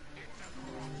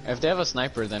 If they have a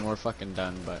sniper, then we're fucking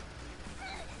done, but...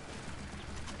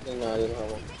 No, I didn't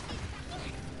have one.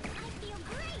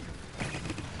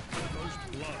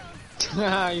 First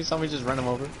blood. You saw me just run him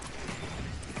over?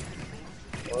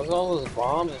 What's all those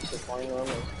bombs and shit flying around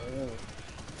my screen?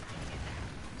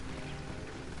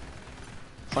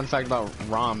 Fun fact about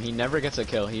Rom, he never gets a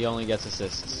kill, he only gets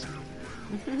assists.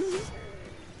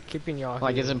 Keeping y'all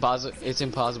Like, here. it's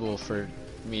impossible for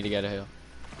me to get a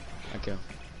kill.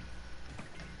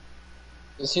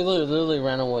 This healer literally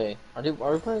ran away. Are we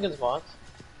playing against bots?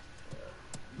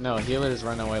 No, healers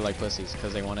run away like pussies,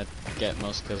 because they want to get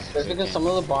most kills. That's because some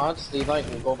of the bots, they like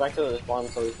go back to the spawn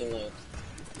so they can like,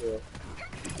 yeah.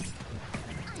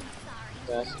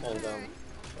 That's kind of dumb.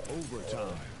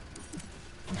 Overtime.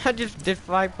 I just did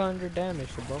 500 damage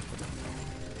to both of them.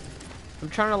 I'm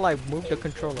trying to like move the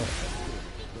controller.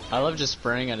 I love just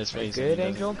spraying at his face. and Good he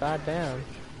doesn't- Angel, goddamn.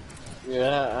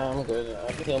 Yeah, I'm good.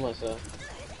 I can heal myself.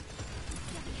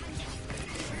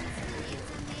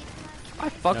 I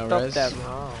fucked No up res? that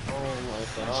wrong. Oh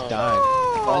my Just god. died.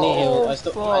 I need heals.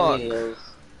 I fuck. need heals.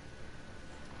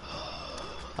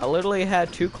 I literally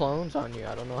had 2 clones on you.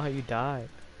 I don't know how you died.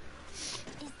 Is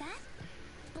that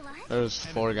blood? There was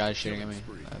 4 guys shooting at me.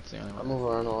 That's the only I one. move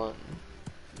around a lot.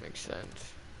 Makes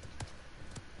sense.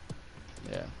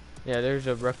 Yeah. Yeah, there's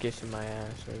a ruckus in my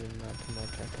ass, so there's not too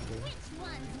much I can do. Which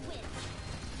one's which?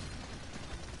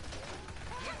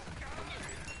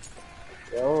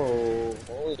 Yo,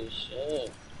 holy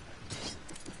shit.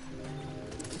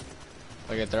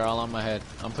 Okay, they're all on my head.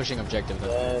 I'm pushing objective though.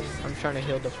 Yes. I'm trying to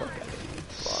heal the fuck out of you.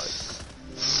 Fuck.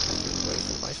 Wait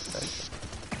for my special.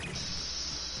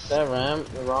 That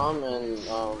Rom and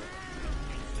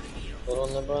Little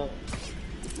Nibba.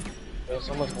 There's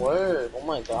so much work. Oh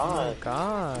my Oh god. my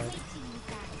god.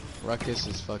 Ruckus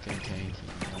is fucking tanky.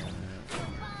 Bond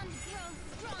grows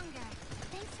stronger.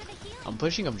 Thanks for the healing. I'm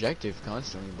pushing objective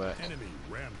constantly, but Enemy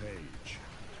rampage.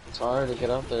 It's hard to get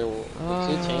up there. The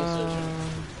two tanks are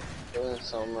doing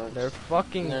so much. They're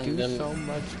fucking do Them- so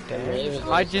much them damage. Ravens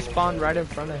I do so just much spawned right damage.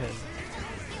 in front of him.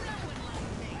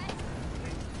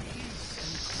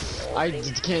 I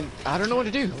don't know what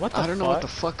to do. What the I don't know what fuck?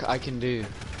 the fuck I can do.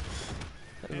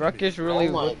 Ruckus really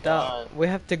Oh my whipped out. God. We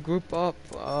have to group up.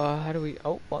 How do we?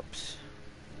 Oh, whoops.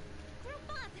 Group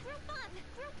up, group up,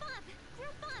 group up,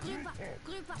 group up,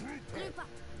 group up, group up,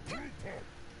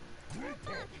 group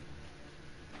up.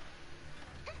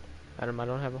 Adam, I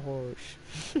don't have a horse.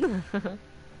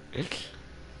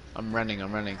 I'm running.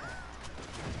 I'm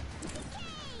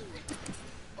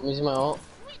using my ult.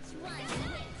 Which one's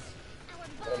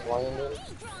which? Our I'm blinded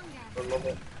stronger. for a little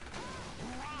bit.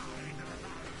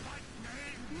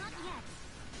 Not yet.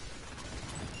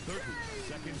 30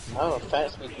 seconds. I have a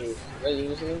fat speaker. Are you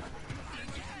using it?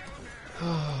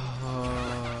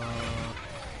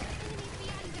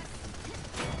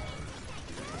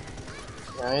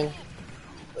 Nine.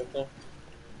 Right there.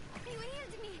 You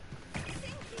healed me. Thank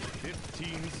you.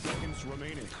 15 seconds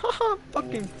remaining.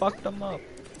 Fucking fucked them up.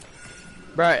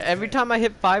 Bruh, every time I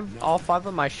hit all five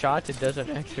of my shots, it does an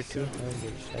extra 200.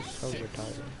 That's so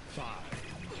retarded. 5,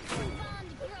 4,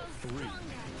 3,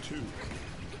 2, 1.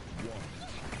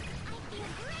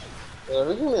 Yeah,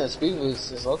 every time that speed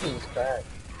boost is looking cracked.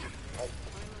 Like,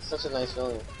 such a nice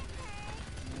feeling.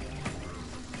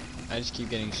 I just keep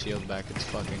getting shield back. It's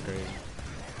fucking crazy.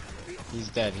 He's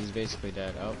dead. He's basically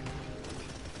dead. Oh,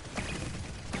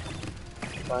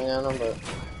 Trying on him, but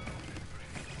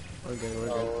we're good. We're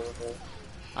good. oh, okay.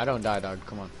 I don't die, dog.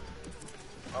 Come on.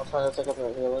 I'll try to take up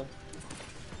that healer.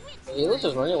 The healer's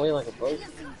just running away like a bug.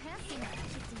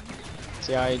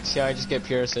 See how I just get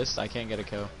pure assists. I can't get a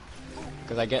kill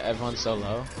because I get everyone so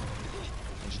low.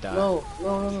 I just die. No.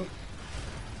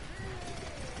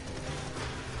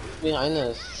 Behind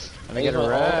us. Let me get a He's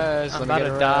res. I'm Let me get about a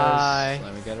to res. die.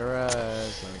 Let me get a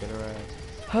res. Let me get a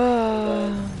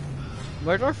res.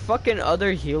 Where's our fucking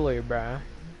other healer, bruh?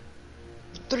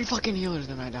 3 fucking healers,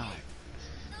 then I die.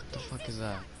 What the fuck is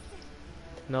that?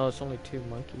 No, it's only 2,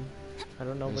 monkey. I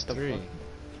don't know There's what the 3. fuck.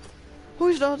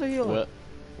 Who's the other healer?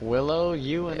 Willow,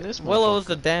 you, and this Willow's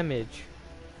the damage.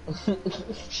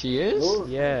 She is?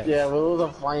 Yeah. Yeah, Willow's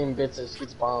a flying bitch that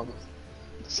shoots bombs.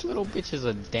 This little bitch is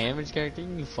a damage character,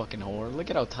 you fucking whore. Look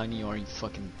at how tiny you are, you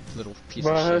fucking little piece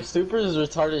Bro, her of shit. super is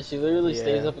retarded. She literally Yeah.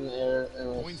 stays up in the air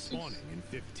and like, Point spawning in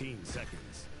 15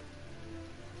 seconds.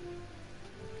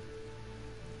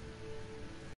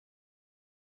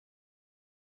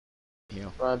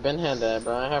 Heal. Bro, Ben had that,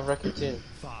 bro. I have record too.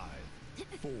 5,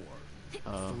 4,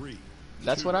 3.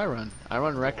 That's what I run. I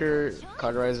run Wrecker,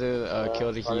 Carderizer,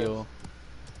 Kill to got it. Heal,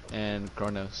 and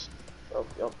Chronos.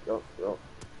 Yup.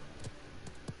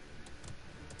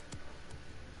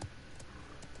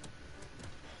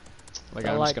 Like,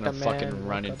 I I'm like just gonna the fucking man,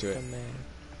 run look into up it. the man.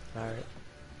 Alright.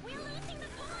 We're losing the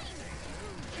point.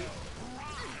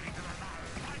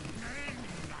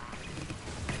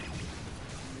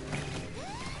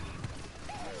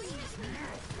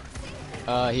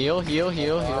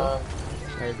 Heal.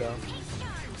 There you go.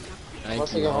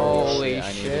 Thank you. you. Holy I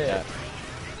needed shit. that.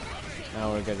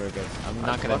 No, we're good. I'm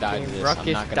not gonna die to fucking this. I'm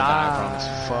Ruckus not gonna die, I promise.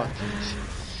 died.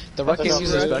 Fuck. The Ruckus Ruckus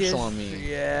used a Ruckus- special on me.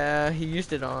 Yeah, he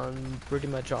used it on pretty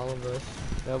much all of us.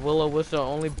 Willow was the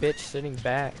only bitch sitting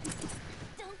back.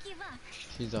 Don't give up.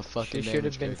 She's a She fucking should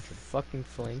damage have been character. fucking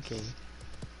flanking.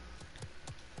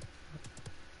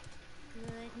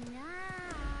 Good night.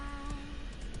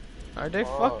 Are they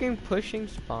Oh. fucking pushing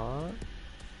spawn?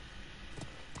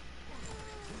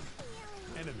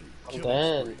 Enemy I'm killing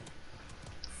dead. spree.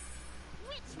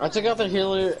 I took out the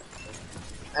healer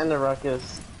and the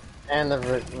Ruckus and the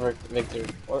Victor.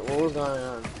 What was going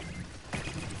on?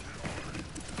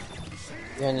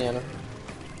 Yeah, Niana.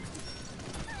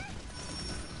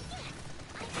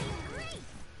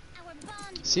 Our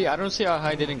bond See, I don't see how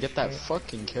I didn't get that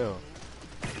fucking kill.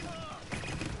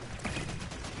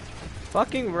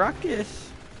 Fucking Ruckus!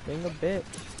 Being a bitch.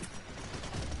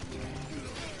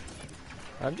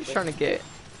 I'm just trying to get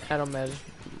Adam as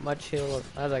much heal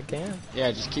as I can.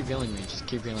 Yeah, just keep healing me. Just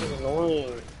keep healing It's me.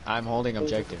 annoying. I'm holding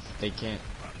objective. They can't.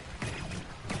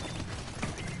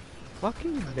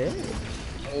 Fucking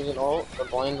bitch. I'm using ult to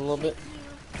blind a little bit.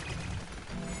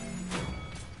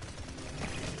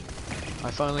 I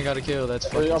finally got a kill. That's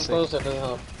If you're fucking up sick. close, that doesn't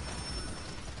help.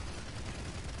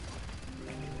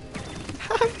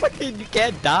 Fucking, you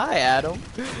can't die, Adam.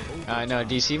 I know.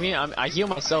 Do you see me? I heal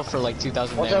myself for like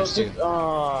 2,000 Watch damage out, too.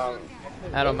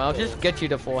 dude. Adam, I'll just get you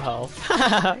to full health.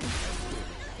 Thanks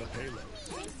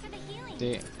for the healing.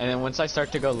 See? And then once I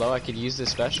start to go low, I could use this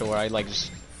special where I like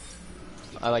just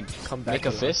Come back make a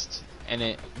alive. fist, and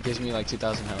it gives me like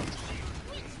 2,000 health.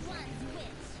 Which one's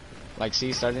which? Like,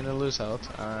 see, starting to lose health.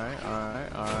 Alright,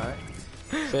 alright, alright.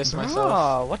 Fist myself.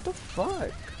 Bruh, what the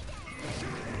fuck?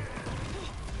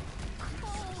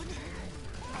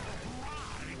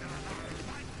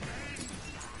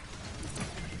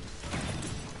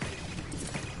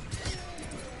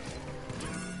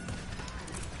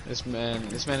 This man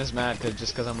is mad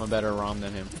just cause I'm a better ROM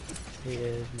than him. He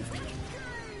is, man.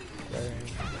 Dang.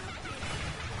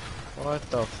 What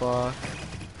the fuck?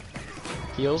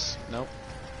 Heals? Nope.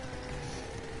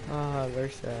 Ah, very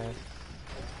sad.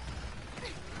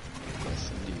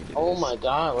 Yes, indeed it Oh is. my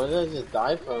god, where did I just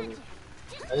die from?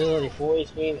 I just only 4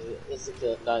 HP and it's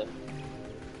just died.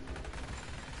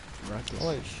 Ruckus.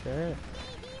 Holy shit.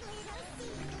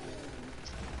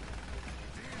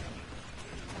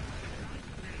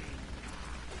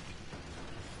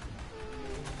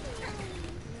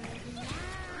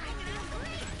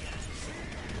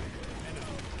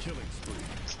 Killing spree.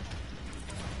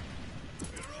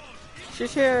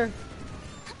 She's here.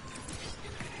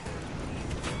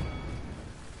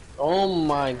 Oh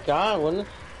my god, when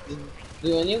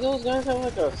do any of those guys have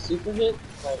like a super hit?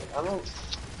 Like, I don't,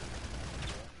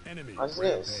 Enemy I just get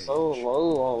rampage. so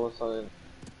low all of a sudden.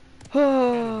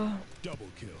 Double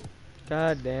kill.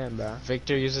 God damn, bro.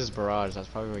 Victor uses barrage. That's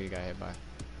probably what you got hit by.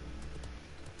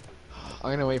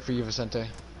 I'm gonna wait for you, Vicente.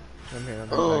 I'm here.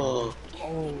 Oh,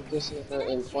 this is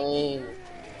inflamed.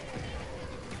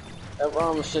 That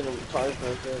ROM should have charged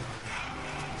right there.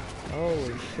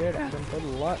 Holy shit, Adam, good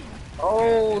luck.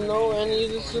 Oh no, and he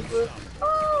uses super.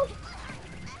 Oh.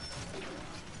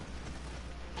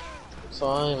 It's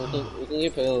fine, we can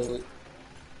get payload.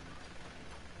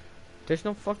 There's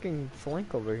no fucking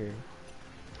flank over here.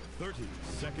 30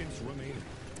 seconds remaining.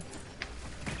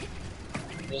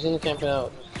 Just gonna camp it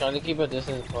out. Just trying to keep a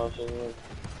distance while she's in.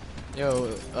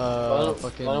 Yo,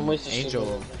 fucking let him waste his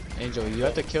Angel. super. Angel, you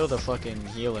have to kill the fucking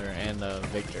healer and the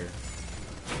Victor.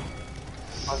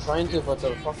 I'm trying to, but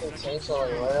the fucking tanks are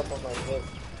like right up on my hip.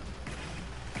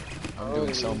 I'm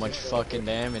doing so much fucking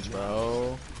damage,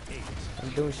 bro. I'm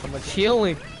doing so much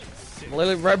healing. I'm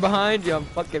literally right behind you. I'm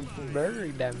fucking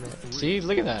buried that man. See,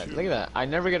 look at that, look at that. I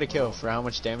never get a kill for how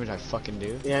much damage I fucking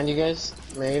do. Yeah, and you guys,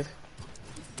 Maeve.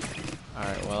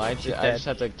 Alright, well I just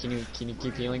have to. Can you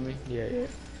keep healing me? Yeah, yeah.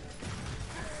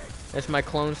 It's my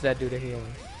clones that do the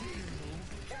healing.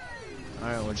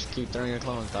 Alright, well just keep throwing your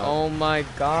clones, dog. Oh my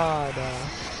god.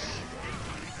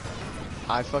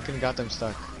 I fucking got them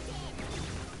stuck.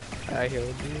 I healed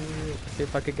you. See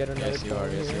if I could get another Yes you are,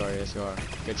 clone yes here. you are, yes you are.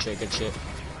 Good shit, good shit.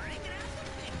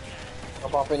 I'm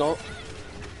popping ult.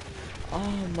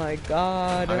 Oh my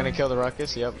god. I'm gonna kill the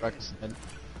Ruckus, yep, Ruckus is dead.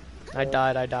 I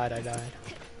died.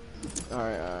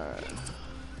 Alright, alright.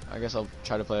 I guess I'll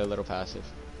try to play a little passive.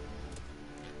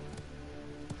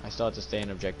 I still have to stay in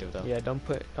objective though. Yeah, don't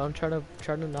try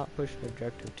to not push the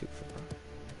objective too far.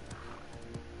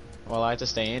 Well, I have to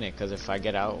stay in it, because if I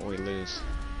get out, we lose.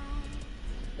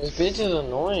 This bitch is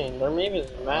annoying. Their Maeve is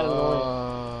mad annoying.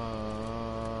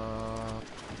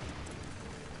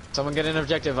 Someone get an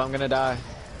objective, I'm gonna die.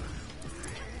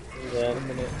 Yeah.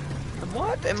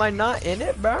 What? Am I not in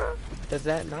it, bro? Does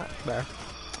that not, bro?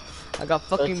 I got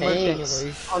fucking Their murked tanks.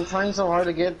 anyways. I'm trying so hard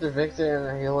to get the Victor and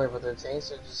the healer, but their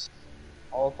tanks are just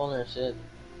all up on their shit.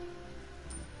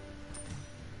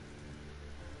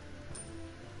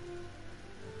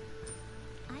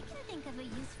 I can think of a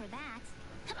use for that.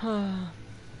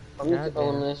 How many God damn.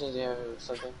 eliminations do you have or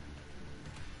something?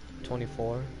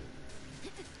 24.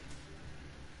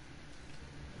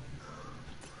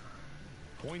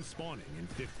 Point spawning in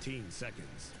 15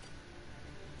 seconds.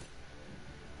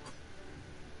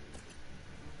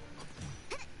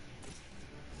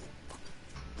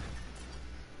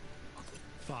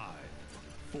 Five,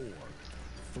 4,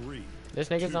 3. This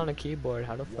nigga's on a keyboard.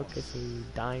 How the fuck is he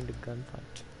dying to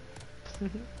gunfight?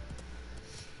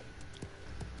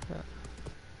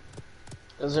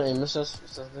 Is there aim assist or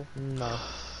something? No.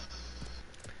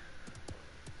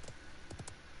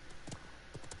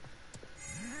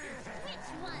 Which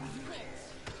one's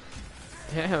which?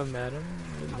 Damn, Adam,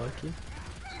 you monkey.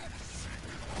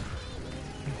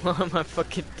 My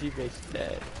fucking teammate's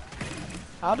dead.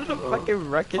 How did a fucking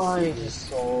ruckus see I me? just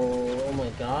so. Oh my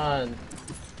god.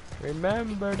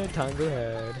 Remember the time we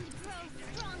had.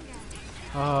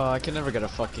 Oh, I can never get a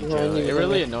fucking No, kill. you It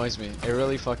really never- annoys me. It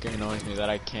really fucking annoys me that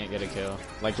I can't get a kill.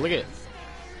 Like, look at.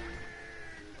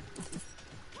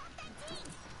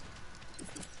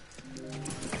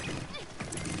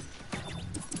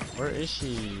 Where is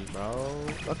she, bro?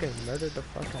 Fucking murdered the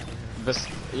fuck out of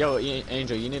her. Yo,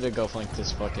 Angel, you need to go flank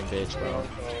this fucking bitch, bro.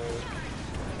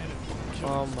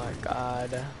 Oh my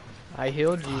god. I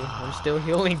healed you. I'm still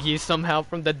healing you somehow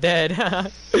from the dead.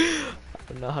 I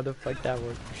don't know how the fuck that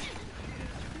works.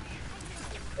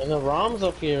 And the ROM's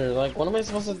up here. Like, what am I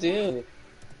supposed to do?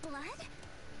 Blood?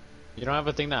 You don't have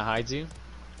a thing that hides you?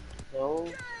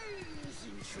 No.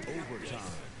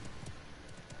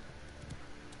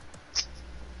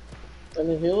 And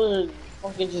the healer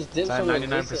fucking just did It's at something.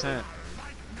 99%.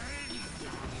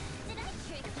 Did I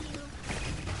trick you?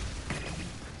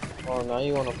 Oh, now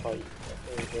you wanna fight.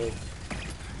 Okay, good.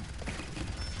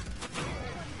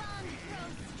 Bond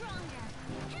grows stronger.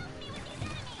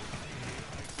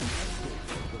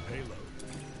 Help me with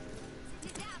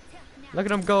these enemies. Look at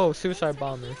them go, suicide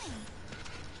bombers.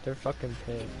 They're fucking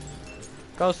pissed.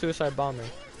 Go, suicide bomber.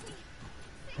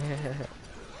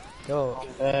 Go.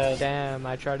 Bad. Damn,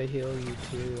 I tried to heal you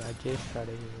too. I just tried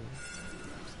to heal you.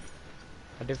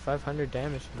 I did 500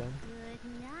 damage to them.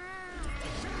 Good night.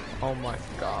 Oh my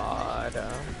god.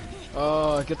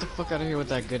 Oh, get the fuck out of here with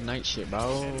that good night shit, bro.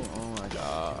 Oh my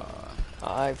god.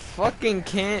 I fucking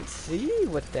can't see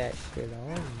with that shit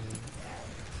on me.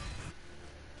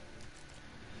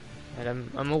 Adam,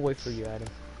 I'm gonna wait for you, Adam.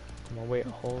 I'm gonna wait a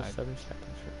whole 7 seconds.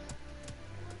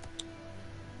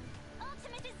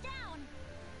 Ultimate is down.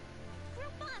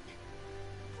 Group up.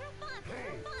 Group up.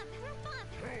 Group up. Group up.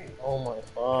 Oh my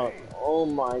fuck. Oh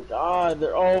my god,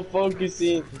 they're all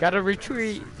focusing. Gotta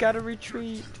retreat. Gotta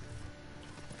retreat.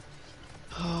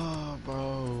 Oh,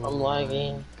 bro. I'm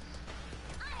lagging.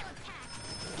 I'll attack.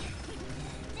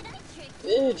 Did I trick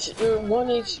you? Bitch, you're 1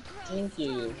 HP. Thank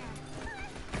you.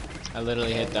 I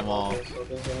literally hit them all. Okay, so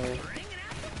this is-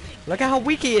 Look at how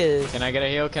weak he is. Can I get a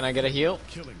heal? Can I get a heal?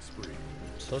 Killing spree.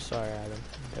 So sorry, Adam.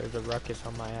 There's a ruckus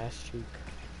on my ass cheek.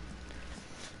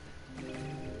 I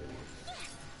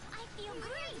feel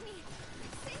great.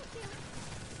 Thank you.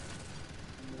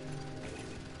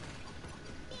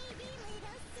 Baby little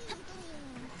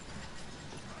seedling.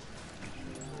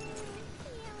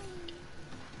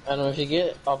 I don't know, if you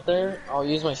get up there, I'll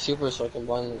use my super so I can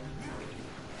blind them.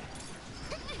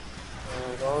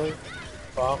 Going.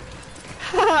 Pop.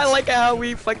 I like how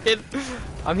we fucking...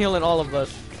 I'm healing all of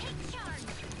us.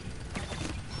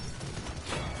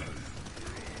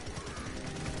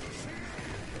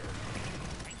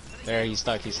 There, he's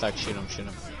stuck. Shoot him.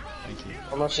 Thank you.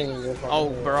 I'm not seeing you. Oh,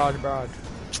 broad.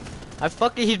 I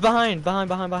fucking... He's behind.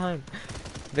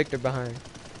 Victor behind.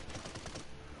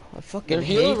 I fucking Their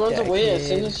hate healer runs that away as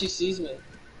soon kid. as she sees me.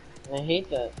 And I hate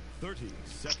that. 30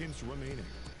 seconds remaining.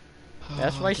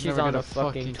 That's why I can she's never on get a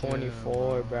fucking kill,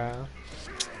 24, bro.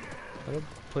 What a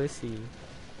pussy.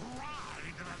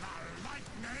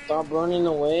 Stop running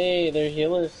away. Their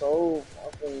healer's so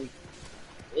fucking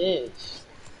bitch.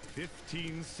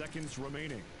 15 seconds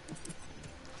remaining.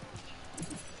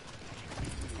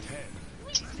 10,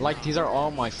 Like, these are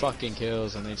all my fucking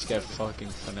kills, and they just get fucking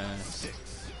finessed. 6,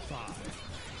 5,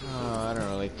 Oh, I don't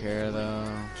really care, though.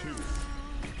 2,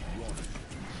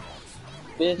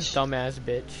 Bitch. Dumbass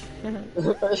bitch.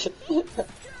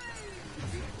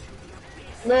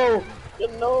 No!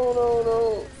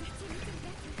 No.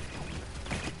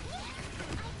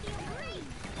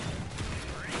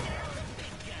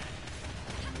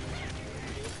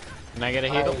 Can I get a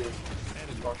heal?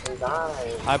 Fucking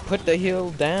die. I put the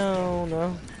heal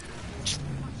down.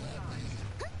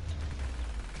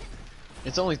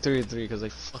 It's only 3-3 because they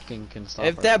fucking can stop.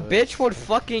 If our that push. bitch would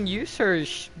fucking use her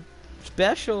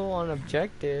special on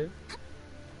objective.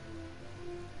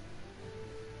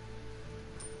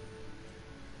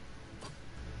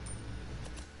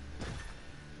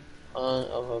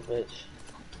 Of a bitch.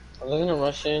 I'm looking to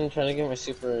rush in, trying to get my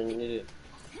super and need it.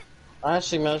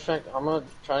 Actually, matter of fact, I'm gonna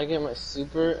try to get my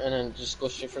super and then just go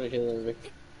straight for the healer and Victor.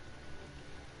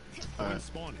 Alright.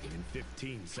 spawning in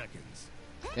 15 seconds.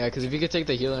 Yeah, because if you could take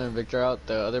the healer and Victor out,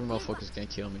 the other motherfuckers can't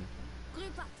kill me.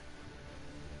 Group up.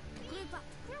 Group up.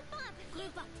 Group up.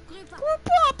 Group up. Group up. Whoop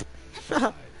whoop.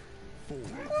 4,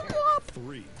 Whoop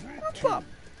 3, whoop. 1.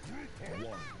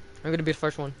 I'm gonna be the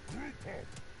first one.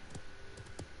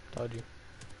 Told you.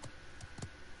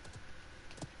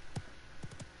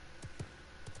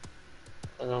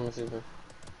 I know my super.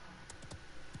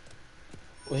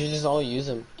 We should just all use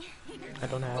them I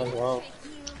don't have as it. well.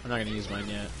 I'm not gonna use mine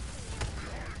yet.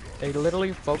 They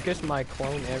literally focus my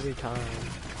clone every time.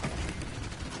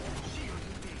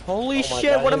 Holy Oh my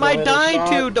shit, God, what he am I got dying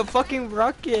headshot. to? The fucking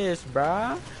ruckus,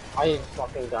 bruh. I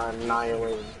fucking got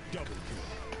annihilated.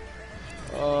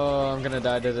 Oh, I'm gonna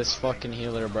die to this fucking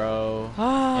healer, bro.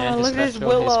 Ah, And his look at this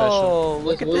special, his special. Willow.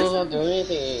 Look This at Willow's this. not doing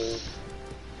anything.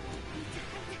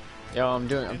 Yo,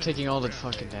 I'm taking all the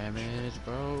fucking damage,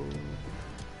 bro.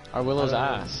 Our Willow's I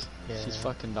don't know. ass. Yeah. She's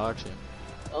fucking dog shit.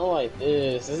 I don't like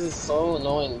this. This is so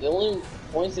annoying. The only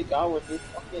points it got were through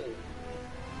fucking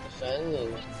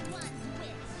defending.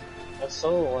 That's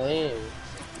so lame.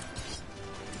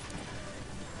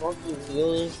 Fucking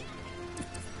healing.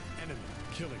 Enemy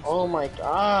killing. Oh my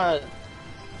god.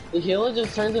 The healer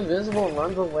just turns invisible and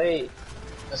runs away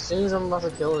as soon as I'm about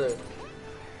to kill it.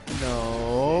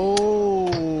 No.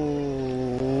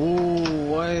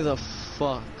 Why the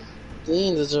fuck?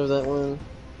 Dean deserved that win.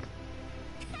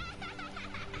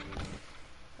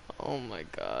 Oh my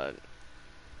god.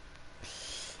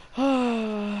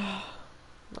 I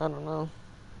don't know.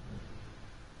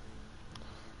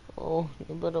 Oh,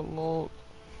 you better move.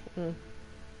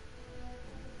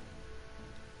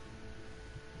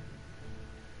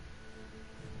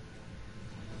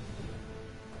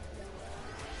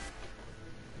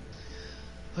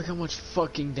 Look how much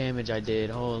fucking damage I did.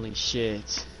 Holy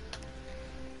shit.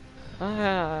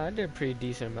 I did a pretty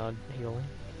decent amount of healing.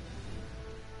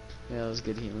 Yeah, that was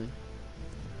good healing.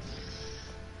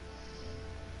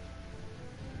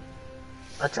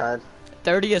 I tried.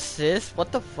 30 assists?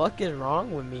 What the fuck is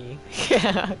wrong with me?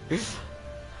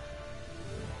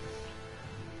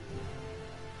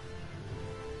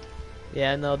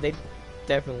 Yeah, no, they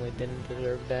definitely didn't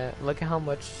deserve that. Look at how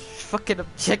much fucking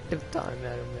objective time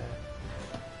out of that.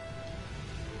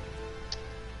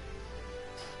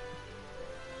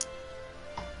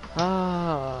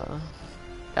 Ah,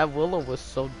 that Willow was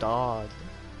so dog.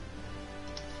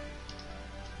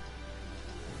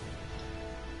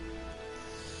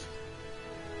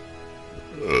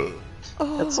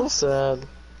 That's so sad.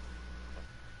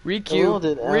 Will Req,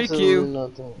 did absolutely Req,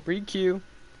 nothing. Req,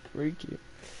 Req.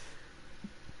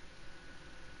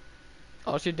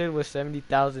 All she did was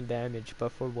 70,000 damage,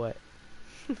 but for what?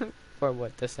 For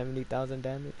what? The 70,000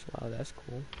 damage? Wow, that's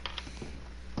cool.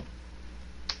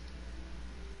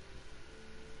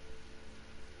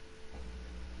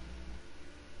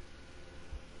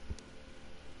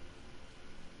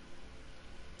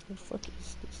 What the fuck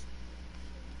is this?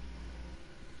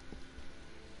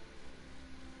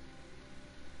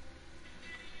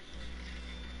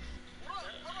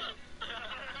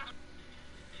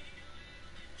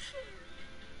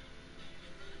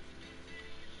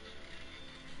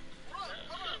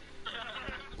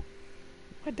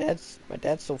 My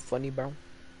dad's so funny, bro.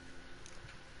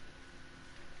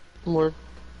 More.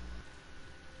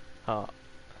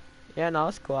 Yeah, no,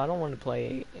 it's cool. I don't want to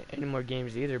play any more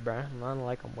games either, bro. Not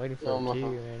like I'm waiting for No, a key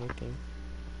uh-huh. or anything.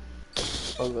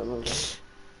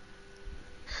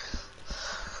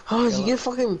 Oh, you get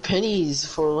fucking pennies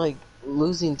for like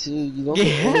losing too. You don't get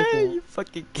Yeah, anything. you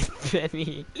fucking get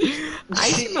penny.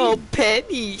 I smell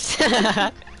pennies.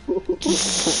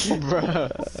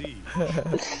 Bruh. C.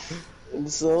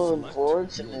 It's so Select your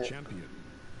unfortunate. champion.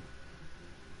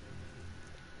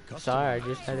 Sorry, I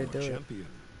just had to Customize do your it. champion.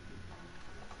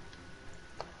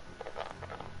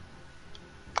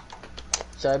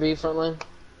 Should I be frontline?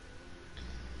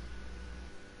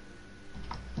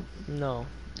 No.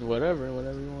 Whatever you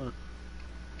want.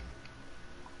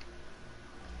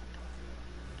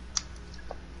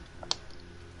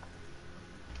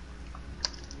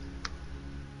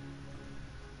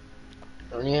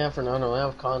 I don't even have Fernando. I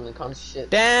have Con. And Con's shit.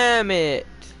 Damn it!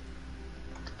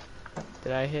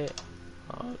 Did I hit?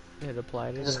 Oh, it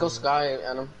applied it. Just go Sky,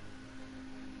 Adam.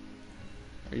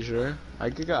 Are you sure? I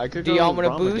could go Do y'all wanna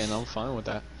Rom boost? again. I'm fine with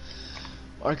that.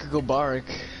 Or I could go Barik.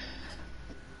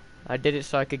 I did it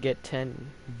so I could get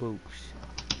 10 books.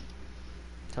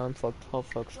 Time fuck, whole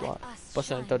fuck slot.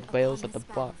 Busting the veils at the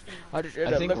box. I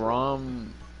think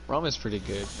Rom is pretty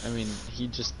good. I mean,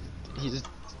 he's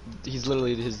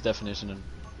literally his definition of,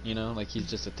 you know, like he's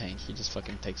just a tank. He just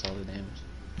fucking takes all the damage.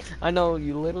 I know,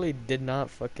 you literally did not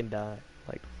fucking die.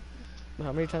 Like,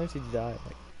 how many times did you die?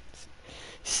 Like,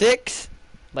 6?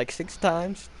 Like 6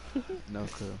 times? No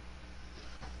clue.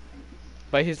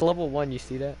 But he's level 1, you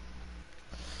see that?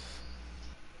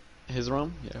 His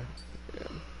Rom? Yeah.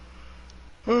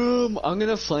 I'm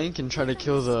gonna flank and try to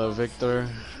kill the Victor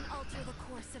Alter the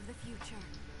course of the future.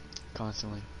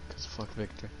 constantly, cause fuck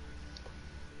Victor.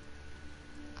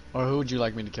 Or who would you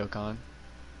like me to kill, Con?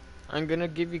 I'm gonna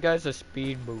give you guys a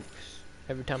speed boost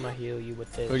Every time I heal you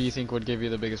with Who do this. you think would give you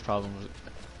the biggest problems?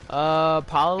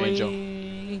 Probably.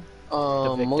 The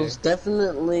Victor. Most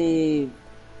definitely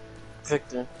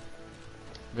Victor.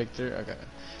 Victor? Okay.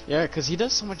 Yeah, because he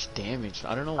does so much damage.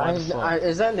 I don't know why the fuck.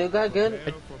 Is that new guy good?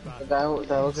 The guy that looks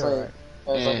like,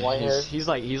 has like white hair? He's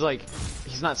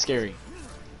not scary.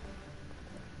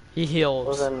 He What does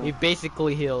heals. that mean? He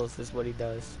basically heals is what he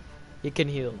does. He can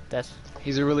heal. That's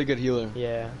He's a really good healer,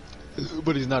 yeah.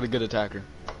 but he's not a good attacker.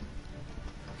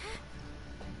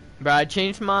 But I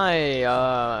changed my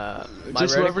my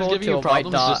Just whoever's reticle giving to you a white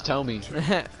problems, dot. just tell me.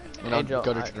 And I'll Angel,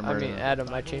 go to I mean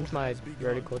Adam, I changed my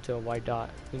reticle to a white dot.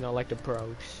 You know, like the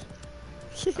pros.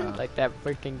 Like that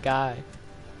freaking guy.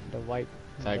 The white.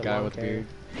 That the guy long with the hair.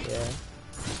 beard. Yeah.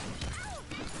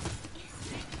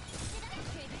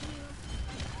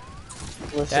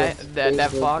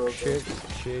 That fox should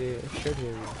hear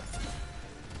you.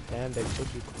 Damn, they took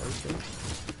you closer.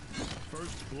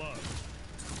 First blood.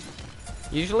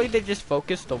 Usually they just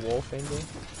focus the wolf angle.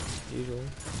 Usually.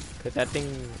 Cause that thing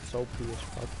is OP as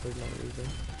fuck for no reason.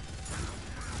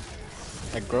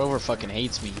 That Grover fucking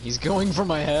hates me. He's going for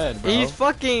my head, bro. He's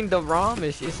fucking, the ROM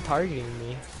is targeting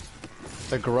me.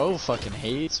 The Grove fucking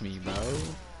hates me, bro.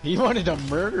 He wanted to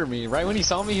murder me. Right when he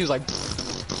saw me, he was like...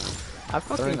 I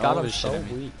fucking Throwing got all him his shit so at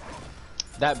me. weak.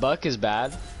 That buck is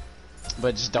bad,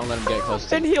 but just don't let him get close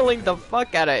to And you. healing the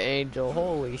fuck out of Angel.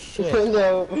 Holy shit.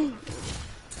 No.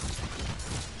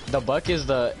 The buck is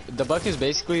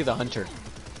basically the hunter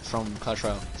from Clash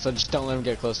Royale. So just don't let him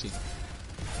get close to you.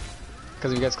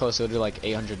 Because if he gets close, he'll do like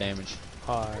 800 damage.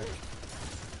 Hard.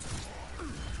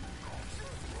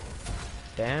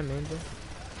 Damn, Angel.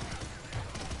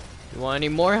 You want any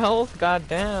more health? God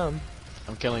damn.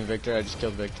 I'm killing Victor. I just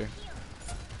killed Victor.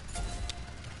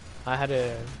 I had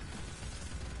to...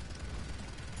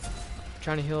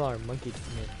 Trying to heal our monkey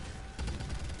teammate.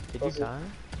 Did you die?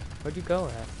 Where'd you go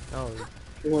at? Oh.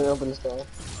 You went up in the sky.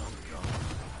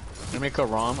 Let me kill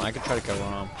Rom. I could try to kill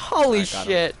Rom. Holy I got him.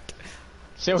 shit.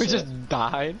 See how we just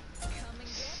died?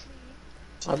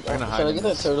 Should gonna hide I in get that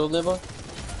this. turtle nibble?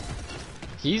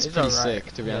 He's He's pretty alright.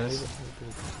 sick, to be Yeah, honest.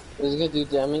 Is he gonna do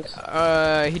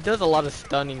damage? He does a lot of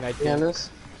stunning, I think. Candace?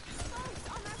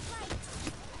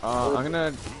 I'm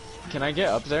gonna... Can I get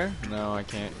up there? No, I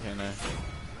can't, can I?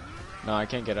 No, I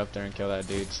can't get up there and kill that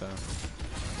dude, so...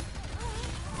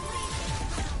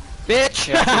 Bitch!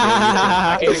 Yeah,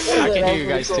 I can do you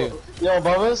guys too. Yo,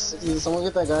 above us? Did someone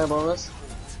get that guy above us?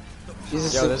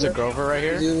 He's a Yo, there's a super. Grover right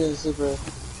He's here. doing a super.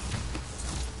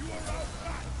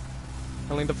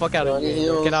 Healing the fuck out of He you.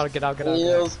 heals. Get out, get out, get out. He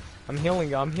Get out. heals. I'm healing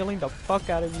you. I'm healing the fuck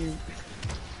out of you.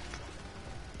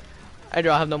 I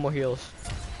have no more heals.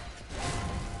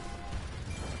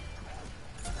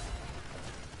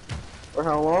 For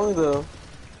how long though?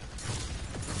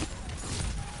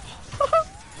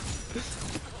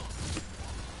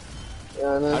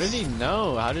 Yeah, How did he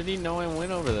know? How did he know I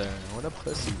went over there? What a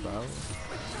pussy, bro.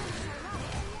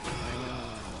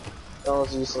 That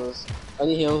was useless. I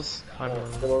need heals. I know.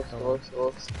 It works, it works, it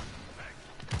works.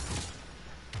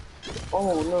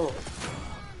 Oh no.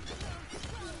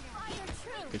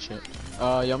 Good shit. You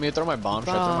want me to throw my bomb?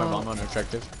 Should I throw my bomb on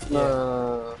objective?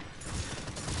 No.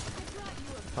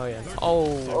 Oh yeah.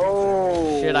 Oh.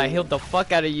 Oh. Shit, I healed the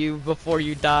fuck out of you before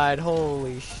you died.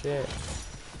 Holy shit.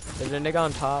 There's a nigga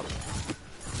on top.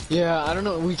 Yeah, I don't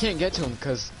know. We can't get to him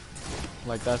because,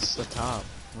 like, that's the top.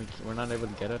 We're not able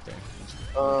to get up there.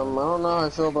 I don't know how I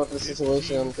feel about the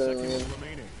situation I'm currently in.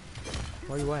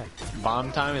 Where you at?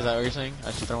 Bomb time? Is that what you're saying?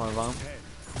 I should throw my bomb?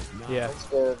 Yeah. That's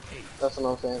good. That's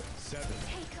what I'm saying. 7,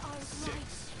 6,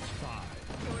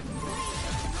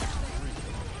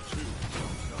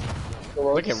 5,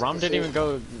 Look at Rom didn't even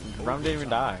go. Rom didn't even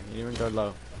die. He didn't even go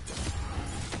low.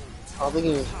 I don't think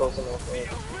he was close enough. Right?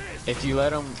 If you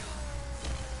let him,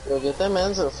 Yo, get that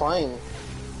man's flying.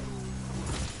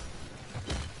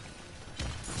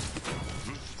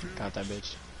 got that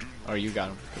bitch. Or you got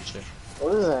him. Good shit.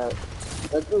 What is that?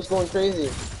 That dude's going crazy.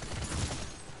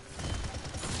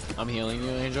 I'm healing you,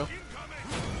 Angel.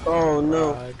 Oh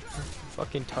no. God.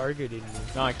 Fucking targeted me.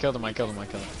 No, I killed him. I killed him. I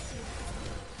killed him.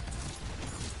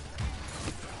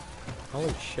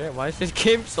 Holy shit, why is this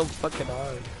game so fucking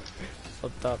hard?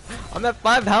 So tough. I'm at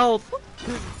 5 health!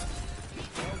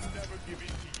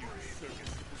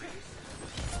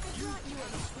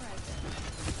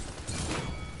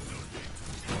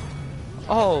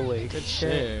 Holy Good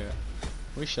shit. shit.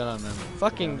 We shut on them.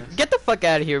 Fucking, get the fuck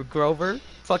out of here, Grover.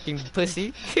 Fucking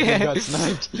pussy. You got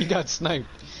sniped. You got sniped.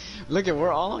 Look at,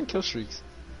 we're all on kill streaks.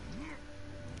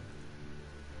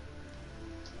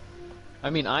 I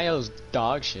mean, IO's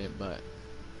dog shit, but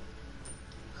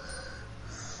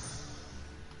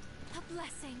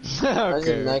blessing. I just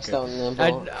Okay, maxed okay. out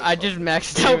Nimble. I just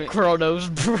maxed out Chronos,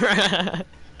 bruh.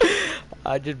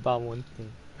 I just bought one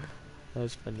thing. That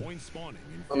was funny. Point spawning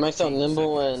in I maxed out 15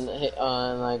 Nimble seconds.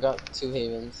 and I got 2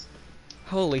 Havens.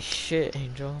 Holy shit,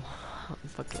 Angel. I'm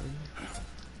fucking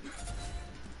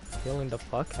healing the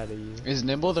fuck out of you. Is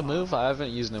Nimble the move? I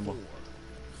haven't used Nimble.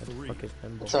 What the fuck is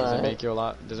Nimble? It's Does it alright. make you a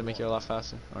lot? Does it make you a lot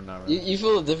faster? Or not really? You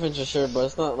feel the difference for sure, but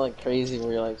it's not like crazy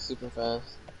where you're like super fast.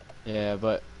 Yeah,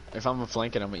 but if I'm a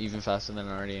flanking, I'm even faster than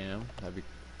I already am. That'd be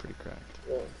pretty cracked.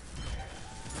 Yeah.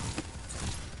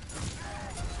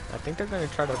 I think they're gonna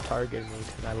try to target me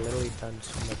because I literally done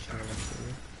so much damage to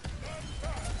me.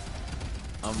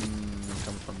 I'm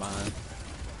coming from behind.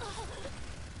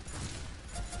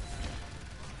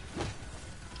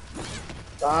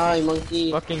 Die,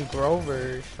 monkey! Fucking Grover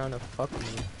is trying to fuck me.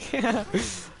 Heal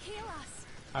us.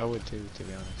 I would too, to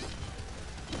be honest.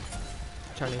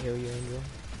 Trying to heal you, Angel.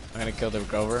 I'm gonna kill the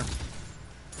Grover.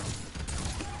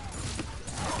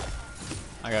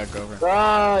 I got Grover.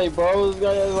 Die, bro! This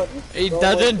guy is like... He so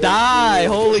doesn't much die! HP.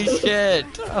 Holy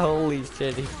shit! Holy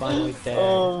shit, he's finally dead.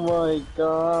 Oh my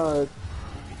god.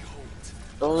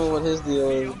 Don't know what his deal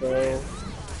is, bro.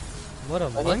 What a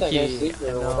hit that monkey! guy's secret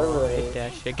or No, whatever I it hate is.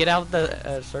 that shit. Get out of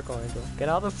the circle, Angel. Get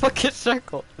out of the fucking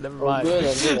circle. Never Oh, mind. good,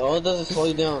 I'm good. All it does is slow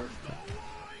you down.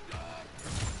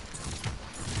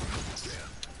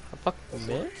 I fucking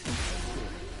missed.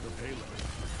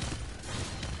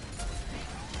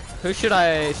 Who should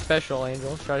I special,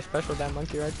 Angel? Should I special that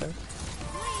monkey right there?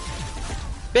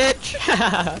 Bitch!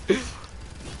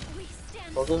 We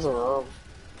stand Focus around.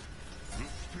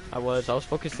 I was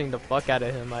focusing the fuck out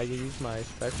of him. I used my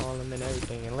special on him and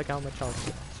everything, and look how much health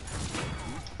he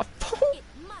has. It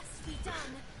must be done.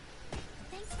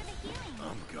 Thanks for the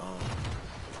healing.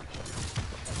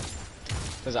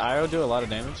 Does Io do a lot of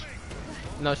damage?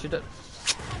 No, she does.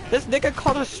 This nigga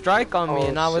called a strike on me, Oh,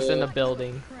 and I was in the shit.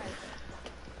 building.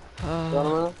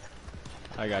 Gentlemen,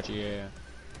 I got you, yeah.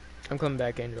 I'm coming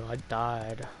back, Angel. I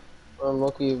died.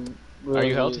 Loki. Are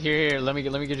you health? Here, let me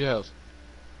get you health.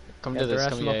 Come Yeah, to this, there are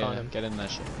come smoke yeah, on yeah, him. get in that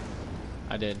shit.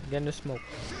 I did. Get in the smoke.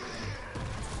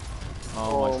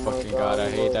 Oh, Oh my my fucking God, god, I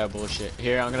hate bro. that bullshit.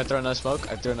 Here, I'm gonna throw another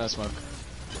smoke. I threw another smoke.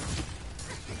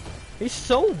 He's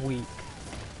so weak. Ooh,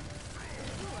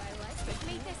 I like it.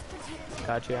 Make this protect.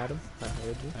 Got you, Adam. I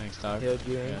healed you. Thanks, dog. Healed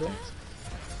you, Yeah, Angel. thanks.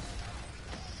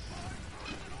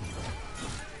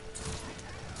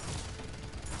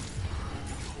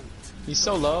 He's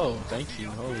so low. Thank you.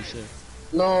 Holy shit.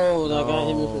 No, that guy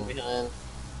hit me No. from behind.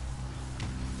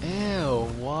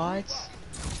 Ew, what?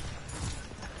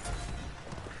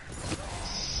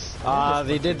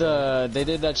 They did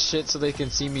that shit so they can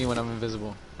see me when I'm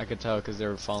invisible. I could tell because they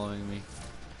were following me.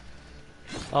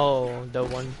 Oh, the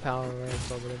one power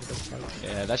rifle, whatever the fuck.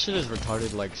 Yeah, that shit is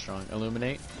retarded like strong.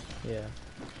 Illuminate. Yeah.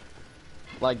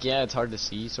 Like yeah, it's hard to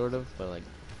see sort of, but like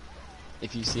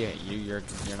if you see it, you're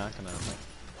not gonna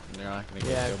get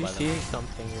Yeah, killed if you by see them.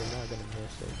 something, you're not gonna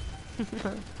miss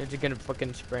it. You're just gonna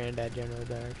fucking spray in that general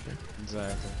direction.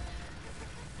 Exactly.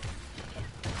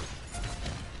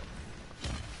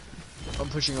 I'm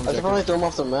pushing I should objective. probably throw him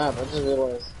off the map. I just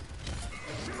realized.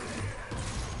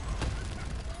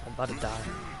 I'm about to die.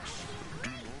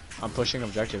 I'm pushing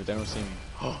objective. They don't see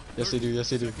me. Yes they do. Yes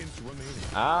they do. Seconds remaining.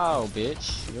 Ow,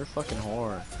 bitch! You're a fucking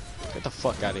whore. Get the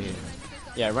fuck out of here.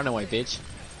 Yeah, run away, bitch.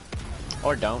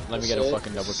 Or don't. Let me get a Shit.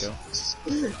 fucking double kill.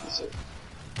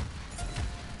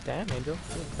 Damn, Angel.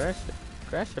 You're aggressive.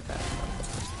 Aggressive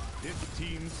ass.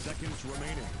 15 seconds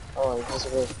remaining. Oh, I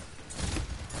disagree.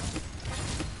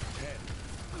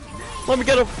 Let me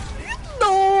get him!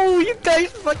 No! You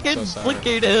guys fucking So sorry.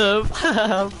 flickered him!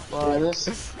 Fuck. Minus.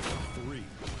 3,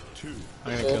 2,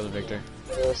 I'm gonna kill the Victor.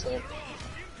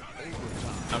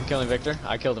 I'm killing Victor.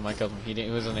 I killed him. He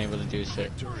wasn't able to do his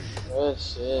shit. Good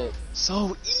shit.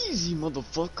 So easy,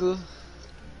 motherfucker.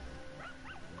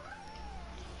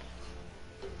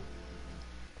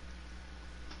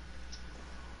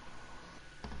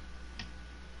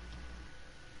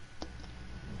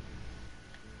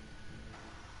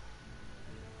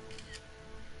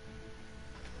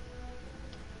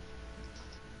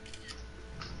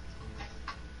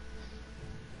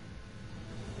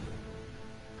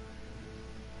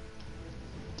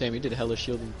 Damn, you did hella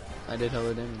shielding. I did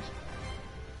hella damage.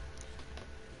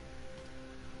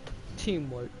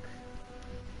 Teamwork.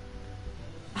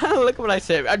 Look what I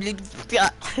said. I mean,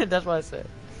 that's what I said.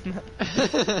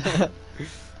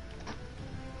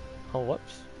 Oh,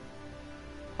 whoops.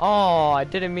 Oh, I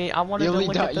didn't mean. I wanted You to only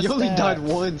look at the died. You only died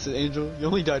stats. once, Angel. You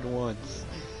only died once.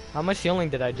 How much healing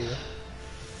did I do?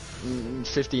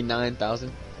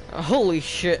 59,000. Holy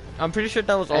shit. I'm pretty sure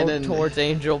that was all And then- towards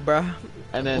Angel, bruh.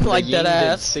 And then Like the that Ying did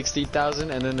ass.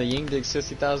 60,000, and then the Ying did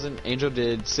 60,000, Angel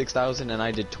did 6,000, and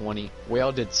I did 20. We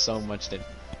all did so much damage.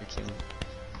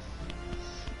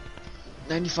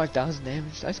 95,000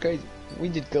 damage. That's crazy. We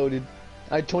did goated.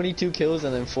 I had 22 kills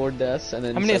and then 4 deaths, and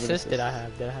then How many 7 assists did I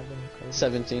have? Did I have any crazy?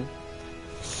 17.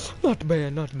 Not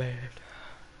bad, not bad.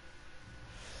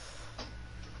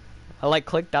 I like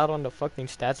clicked out on the fucking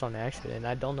stats on accident.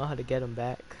 I don't know how to get them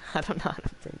back. I don't know how to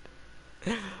bring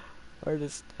them. Where are the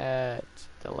stats?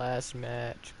 The last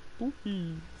match. Ooh.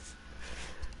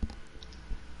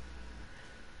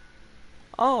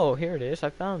 Oh, here it is.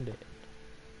 I found it.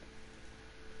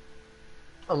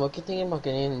 I'm okay thinking about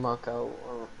getting Macau.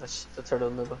 The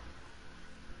turtle nibba.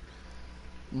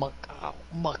 Macau.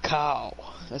 Macau.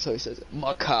 That's how he says it.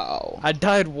 Macau. I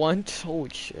died once. Holy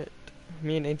shit.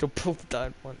 Me and Angel both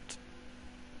died once.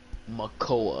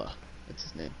 Makoa. That's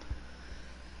his name.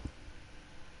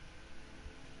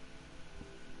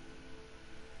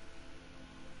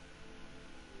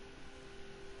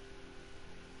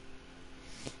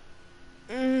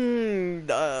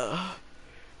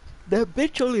 That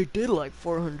bitch only did like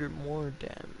 400 more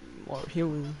more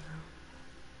healing.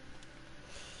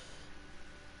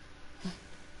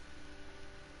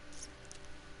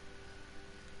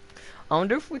 I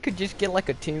wonder if we could just get like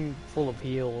a team full of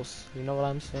heals. You know what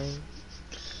I'm saying?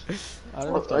 I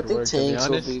don't know if I that think works, to be tanks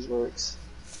will honest. be works.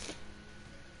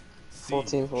 Full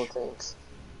team, full tanks.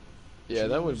 Yeah,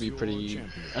 that would be pretty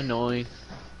annoying.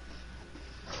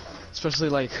 Especially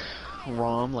like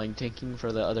ROM, like tanking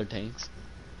for the other tanks.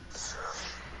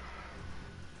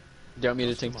 Do you want me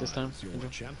to tank this time? Your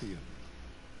champion.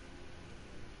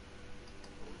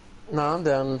 No, I'm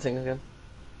down to tank again.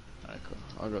 Alright, cool.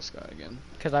 I'll go Sky again.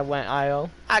 Cause I went IO.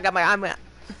 I got my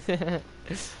Here,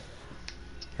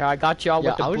 I got y'all Yeah,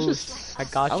 with the I was boost. just, I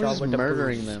got I was y'all just with the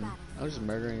murdering boost. them. I was just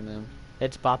murdering them.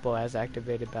 itzzBappo has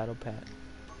activated battle pack.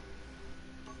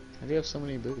 How do you have so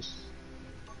many boosts?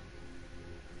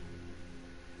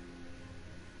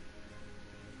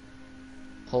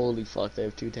 Holy fuck, they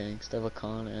have 2 tanks. They have a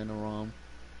Khan and a ROM.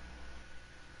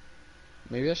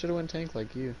 Maybe I should have went tank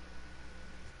like you.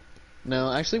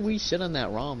 No, actually we shit on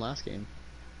that ROM last game.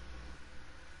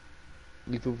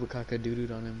 We pooped caca doo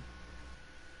doo on him.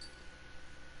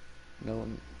 No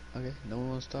one, okay, no one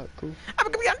wants to talk, cool.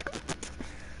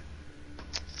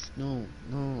 No,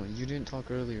 no, you didn't talk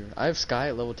earlier. I have Sky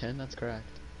at level 10, that's correct.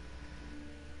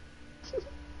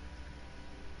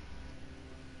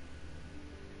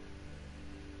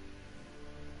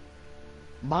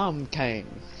 Mom King.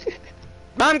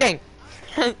 Bomb gang!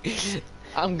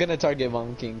 I'm gonna target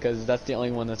Mom King because that's the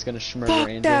only one that's gonna Fuck murder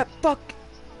Angel. that, fuck!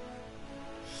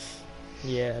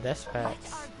 Yeah, that's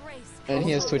facts. Our grace And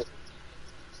he has Twitch.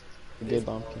 Good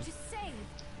Mom King. to save,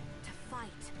 to fight.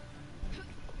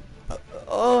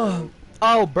 Oh,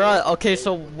 bruh. Okay,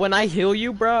 so when I heal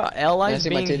you, bruh, Can I allies see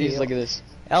my being titties? healed. Look at this.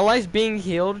 Allies being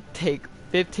healed take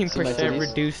See my 15% titties?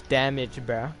 reduced damage,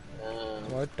 bruh.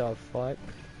 What the fuck?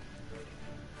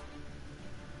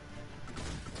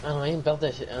 I don't know, I ain't built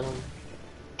that shit. I don't. I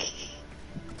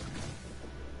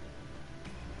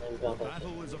ain't built that shit.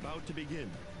 Battle is about to begin.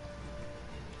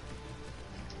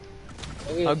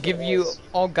 I'll give you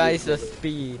all guys a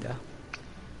speed.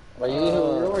 But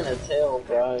you're wearing a tail,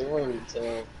 bro. You're wearing a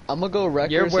tail. I'm gonna go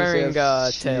record. You're since they wearing have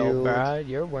a tail, shield. bruh.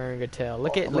 You're wearing a tail.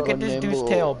 Look at I'm this gonna dude's nimble.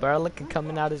 tail, bruh. Look at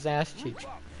coming out his ass cheeks.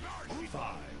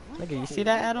 Look at you see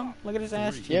that, Adam? Look at his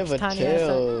ass cheeks. You have a tiny ass.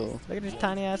 tail. Look at his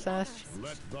tiny ass ass. cheeks.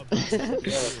 Let the You have a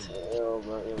tail,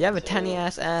 bro. You have a tiny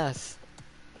ass ass.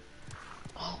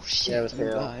 Oh You shit! have a You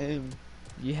tail. got him.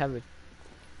 You have a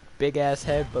big ass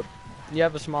head, but you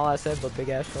have a small ass head, but big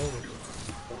ass shoulders.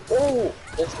 Oh!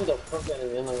 Let's get the fuck out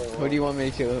of here. Who do you want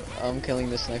me to kill? I'm killing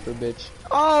the sniper bitch.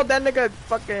 Oh, that nigga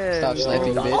fucking. Stop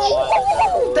sniping, bitch.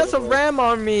 Oh, that's a ram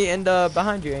on me and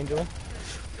behind you, Angel.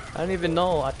 I don't even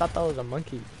know. I thought that was a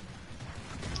monkey.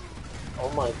 Oh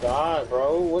my god,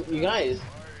 bro. What, you guys?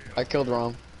 I killed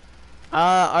Rom.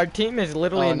 Our team is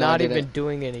literally Oh, no, I not even didn't.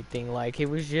 doing anything. Like he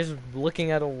was just looking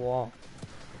at a wall.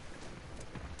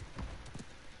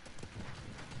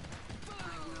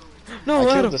 No, I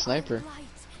Adam. killed the sniper. Light.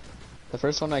 The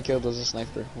first one I killed was a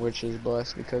sniper, which is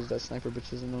blessed because that sniper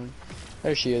bitch is annoying.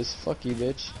 There she is. Fuck you,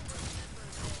 bitch.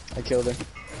 I killed her.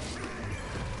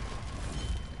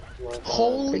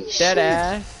 Holy Dead shit!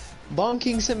 ass. Bomb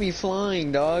King sent me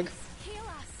flying, dog. Heal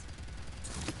us.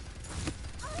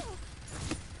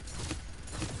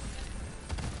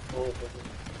 Oh.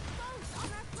 Both on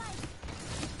our flank.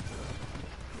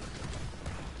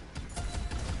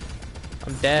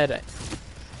 I'm dead.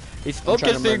 He's I'm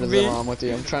trying to murder focusing the me. Rom with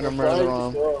you. I'm trying to murder the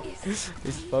Rom. He's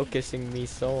focusing me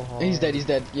so hard. He's dead. He's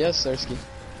dead. Yes, Sersky.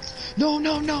 No,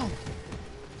 no, no.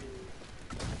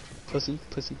 Pussy,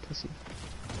 pussy, pussy.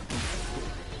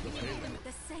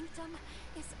 The sanctum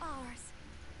is ours.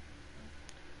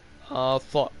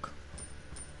 Fuck.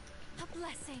 A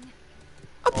blessing.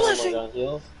 A Oh my blessing! god,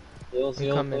 heals. Heals, I'm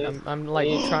heals, coming, please. I'm like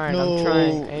trying, No, I'm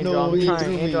trying. Angel, no, I'm he trying,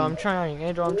 threw Angel, me. I'm trying,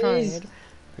 Angel, I'm trying. Please. Angel.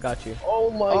 I got you. Oh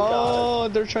my god. Oh,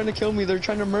 they're trying to kill me. They're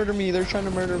trying to murder me. They're trying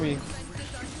to murder me.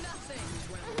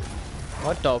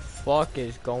 What the fuck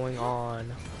is going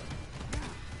on?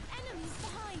 Enemies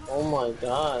behind. Oh my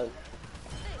god.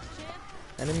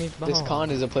 Enemies behind. This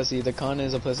con is a pussy. The con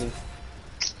is a pussy.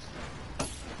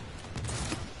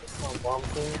 Oh, bomb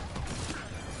king.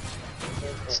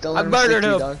 Still I let him murdered stick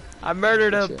you, him. dog. I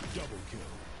murdered him. Shit.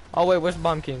 Oh wait, where's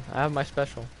Bomb King? I have my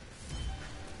special.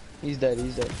 He's dead.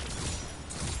 He's dead.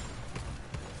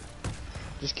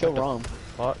 Just kill Rom.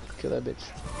 Fuck. Kill that bitch.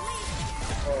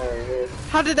 Oh, weird.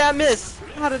 How did that miss?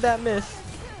 How did that miss?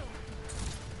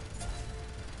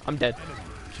 I'm dead.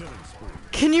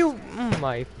 Can you? Oh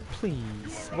my,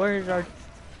 please. Where's our?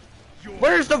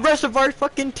 Where's the rest of our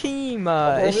fucking team?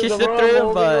 It's just the three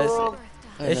of us.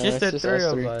 I It's know, just the us three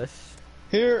of three. us.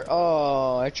 Here.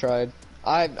 Oh, I tried.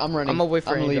 I'm running. I'm gonna wait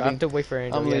for Angel. leaving. I have to wait for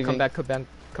Angel. I'm Yeah, leaving. come back, come back,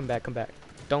 come back, come back.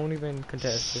 Don't even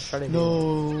contest. Just try to.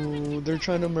 No, they're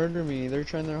trying to murder me. They're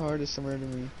trying their hardest to murder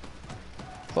me.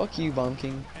 Fuck you, Bomb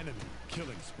King. Enemy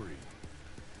killing spree.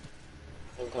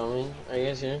 I'm coming. Are you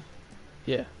guys here?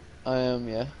 Yeah. I am,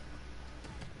 yeah.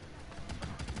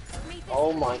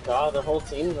 Oh my god, the whole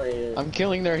team's right here. I'm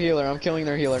killing their healer. I'm killing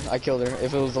their healer. I killed her.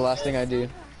 If it was the last thing I do.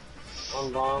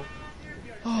 On bomb.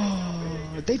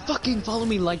 Oh, they fucking follow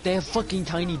me like they have fucking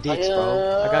tiny dicks,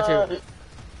 bro. I got you.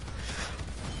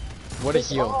 What a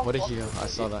heal. What a heal. I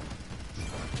saw that.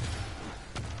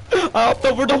 I hopped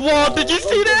over the wall. Did you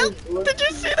see that? Did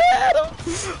you see that, Adam?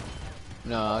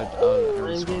 No, I I'm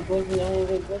was getting blicky, I'm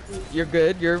getting blicky. You're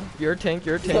good. You're a tank.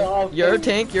 You're a tank. You're a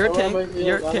tank. You're a tank.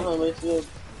 You're a I tank. don't have my shield.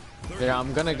 Yeah,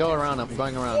 I'm gonna go around. I'm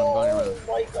going around. I'm going around. Oh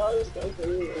my god, this guy's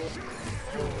crazy.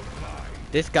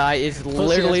 This guy is Pussy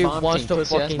literally ass Bomb wants King, to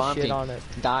pussy ass fucking Bomb shit King. on it.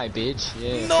 Die, bitch.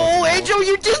 Yeah. No, fucking Angel,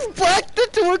 you just backed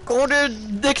into a corner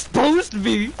and exposed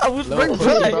me. I was right Little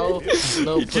pussy, by. bro.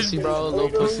 Little You just- pussy, bro. Little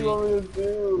What do pussy. you want me to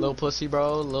do? Little pussy,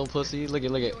 bro. Little pussy. Look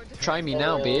at, look at. Try me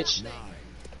now, bitch.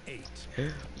 Yeah,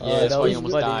 that's that why was you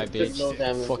almost funny. died, Just no bitch.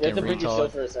 damage. You Fucking have to break your shield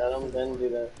retard. first, Adam, then do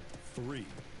that. 3,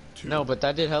 2, No, but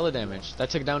that did hella damage. That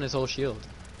took down his whole shield.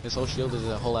 His whole shield is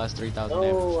a whole ass 3,000 No,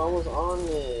 damage. I was on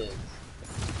it.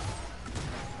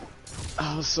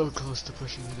 I was so close to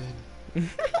pushing it in.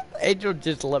 Angel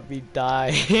just let me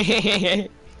die.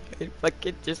 It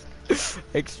fucking just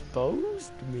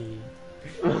exposed me.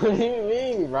 What do you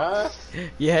mean, bruh?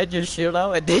 You had your shield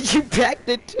out and then you backed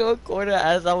into a corner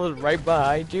as I was right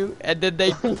behind you, and then they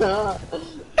Nah.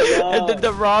 and then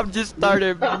the Rob just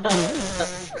started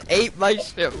ate my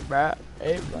shit, bruh.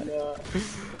 Ate my. Yeah.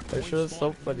 That shit was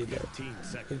so funny though. 15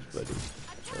 seconds.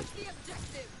 It's funny.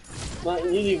 It's not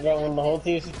easy, bro, when the whole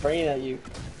team's just spraying at you.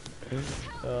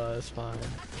 It's fine.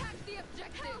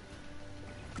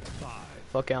 5,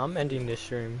 Fuck it, I'm ending this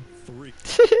stream. 3.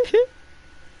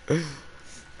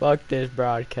 Fuck this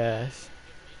broadcast.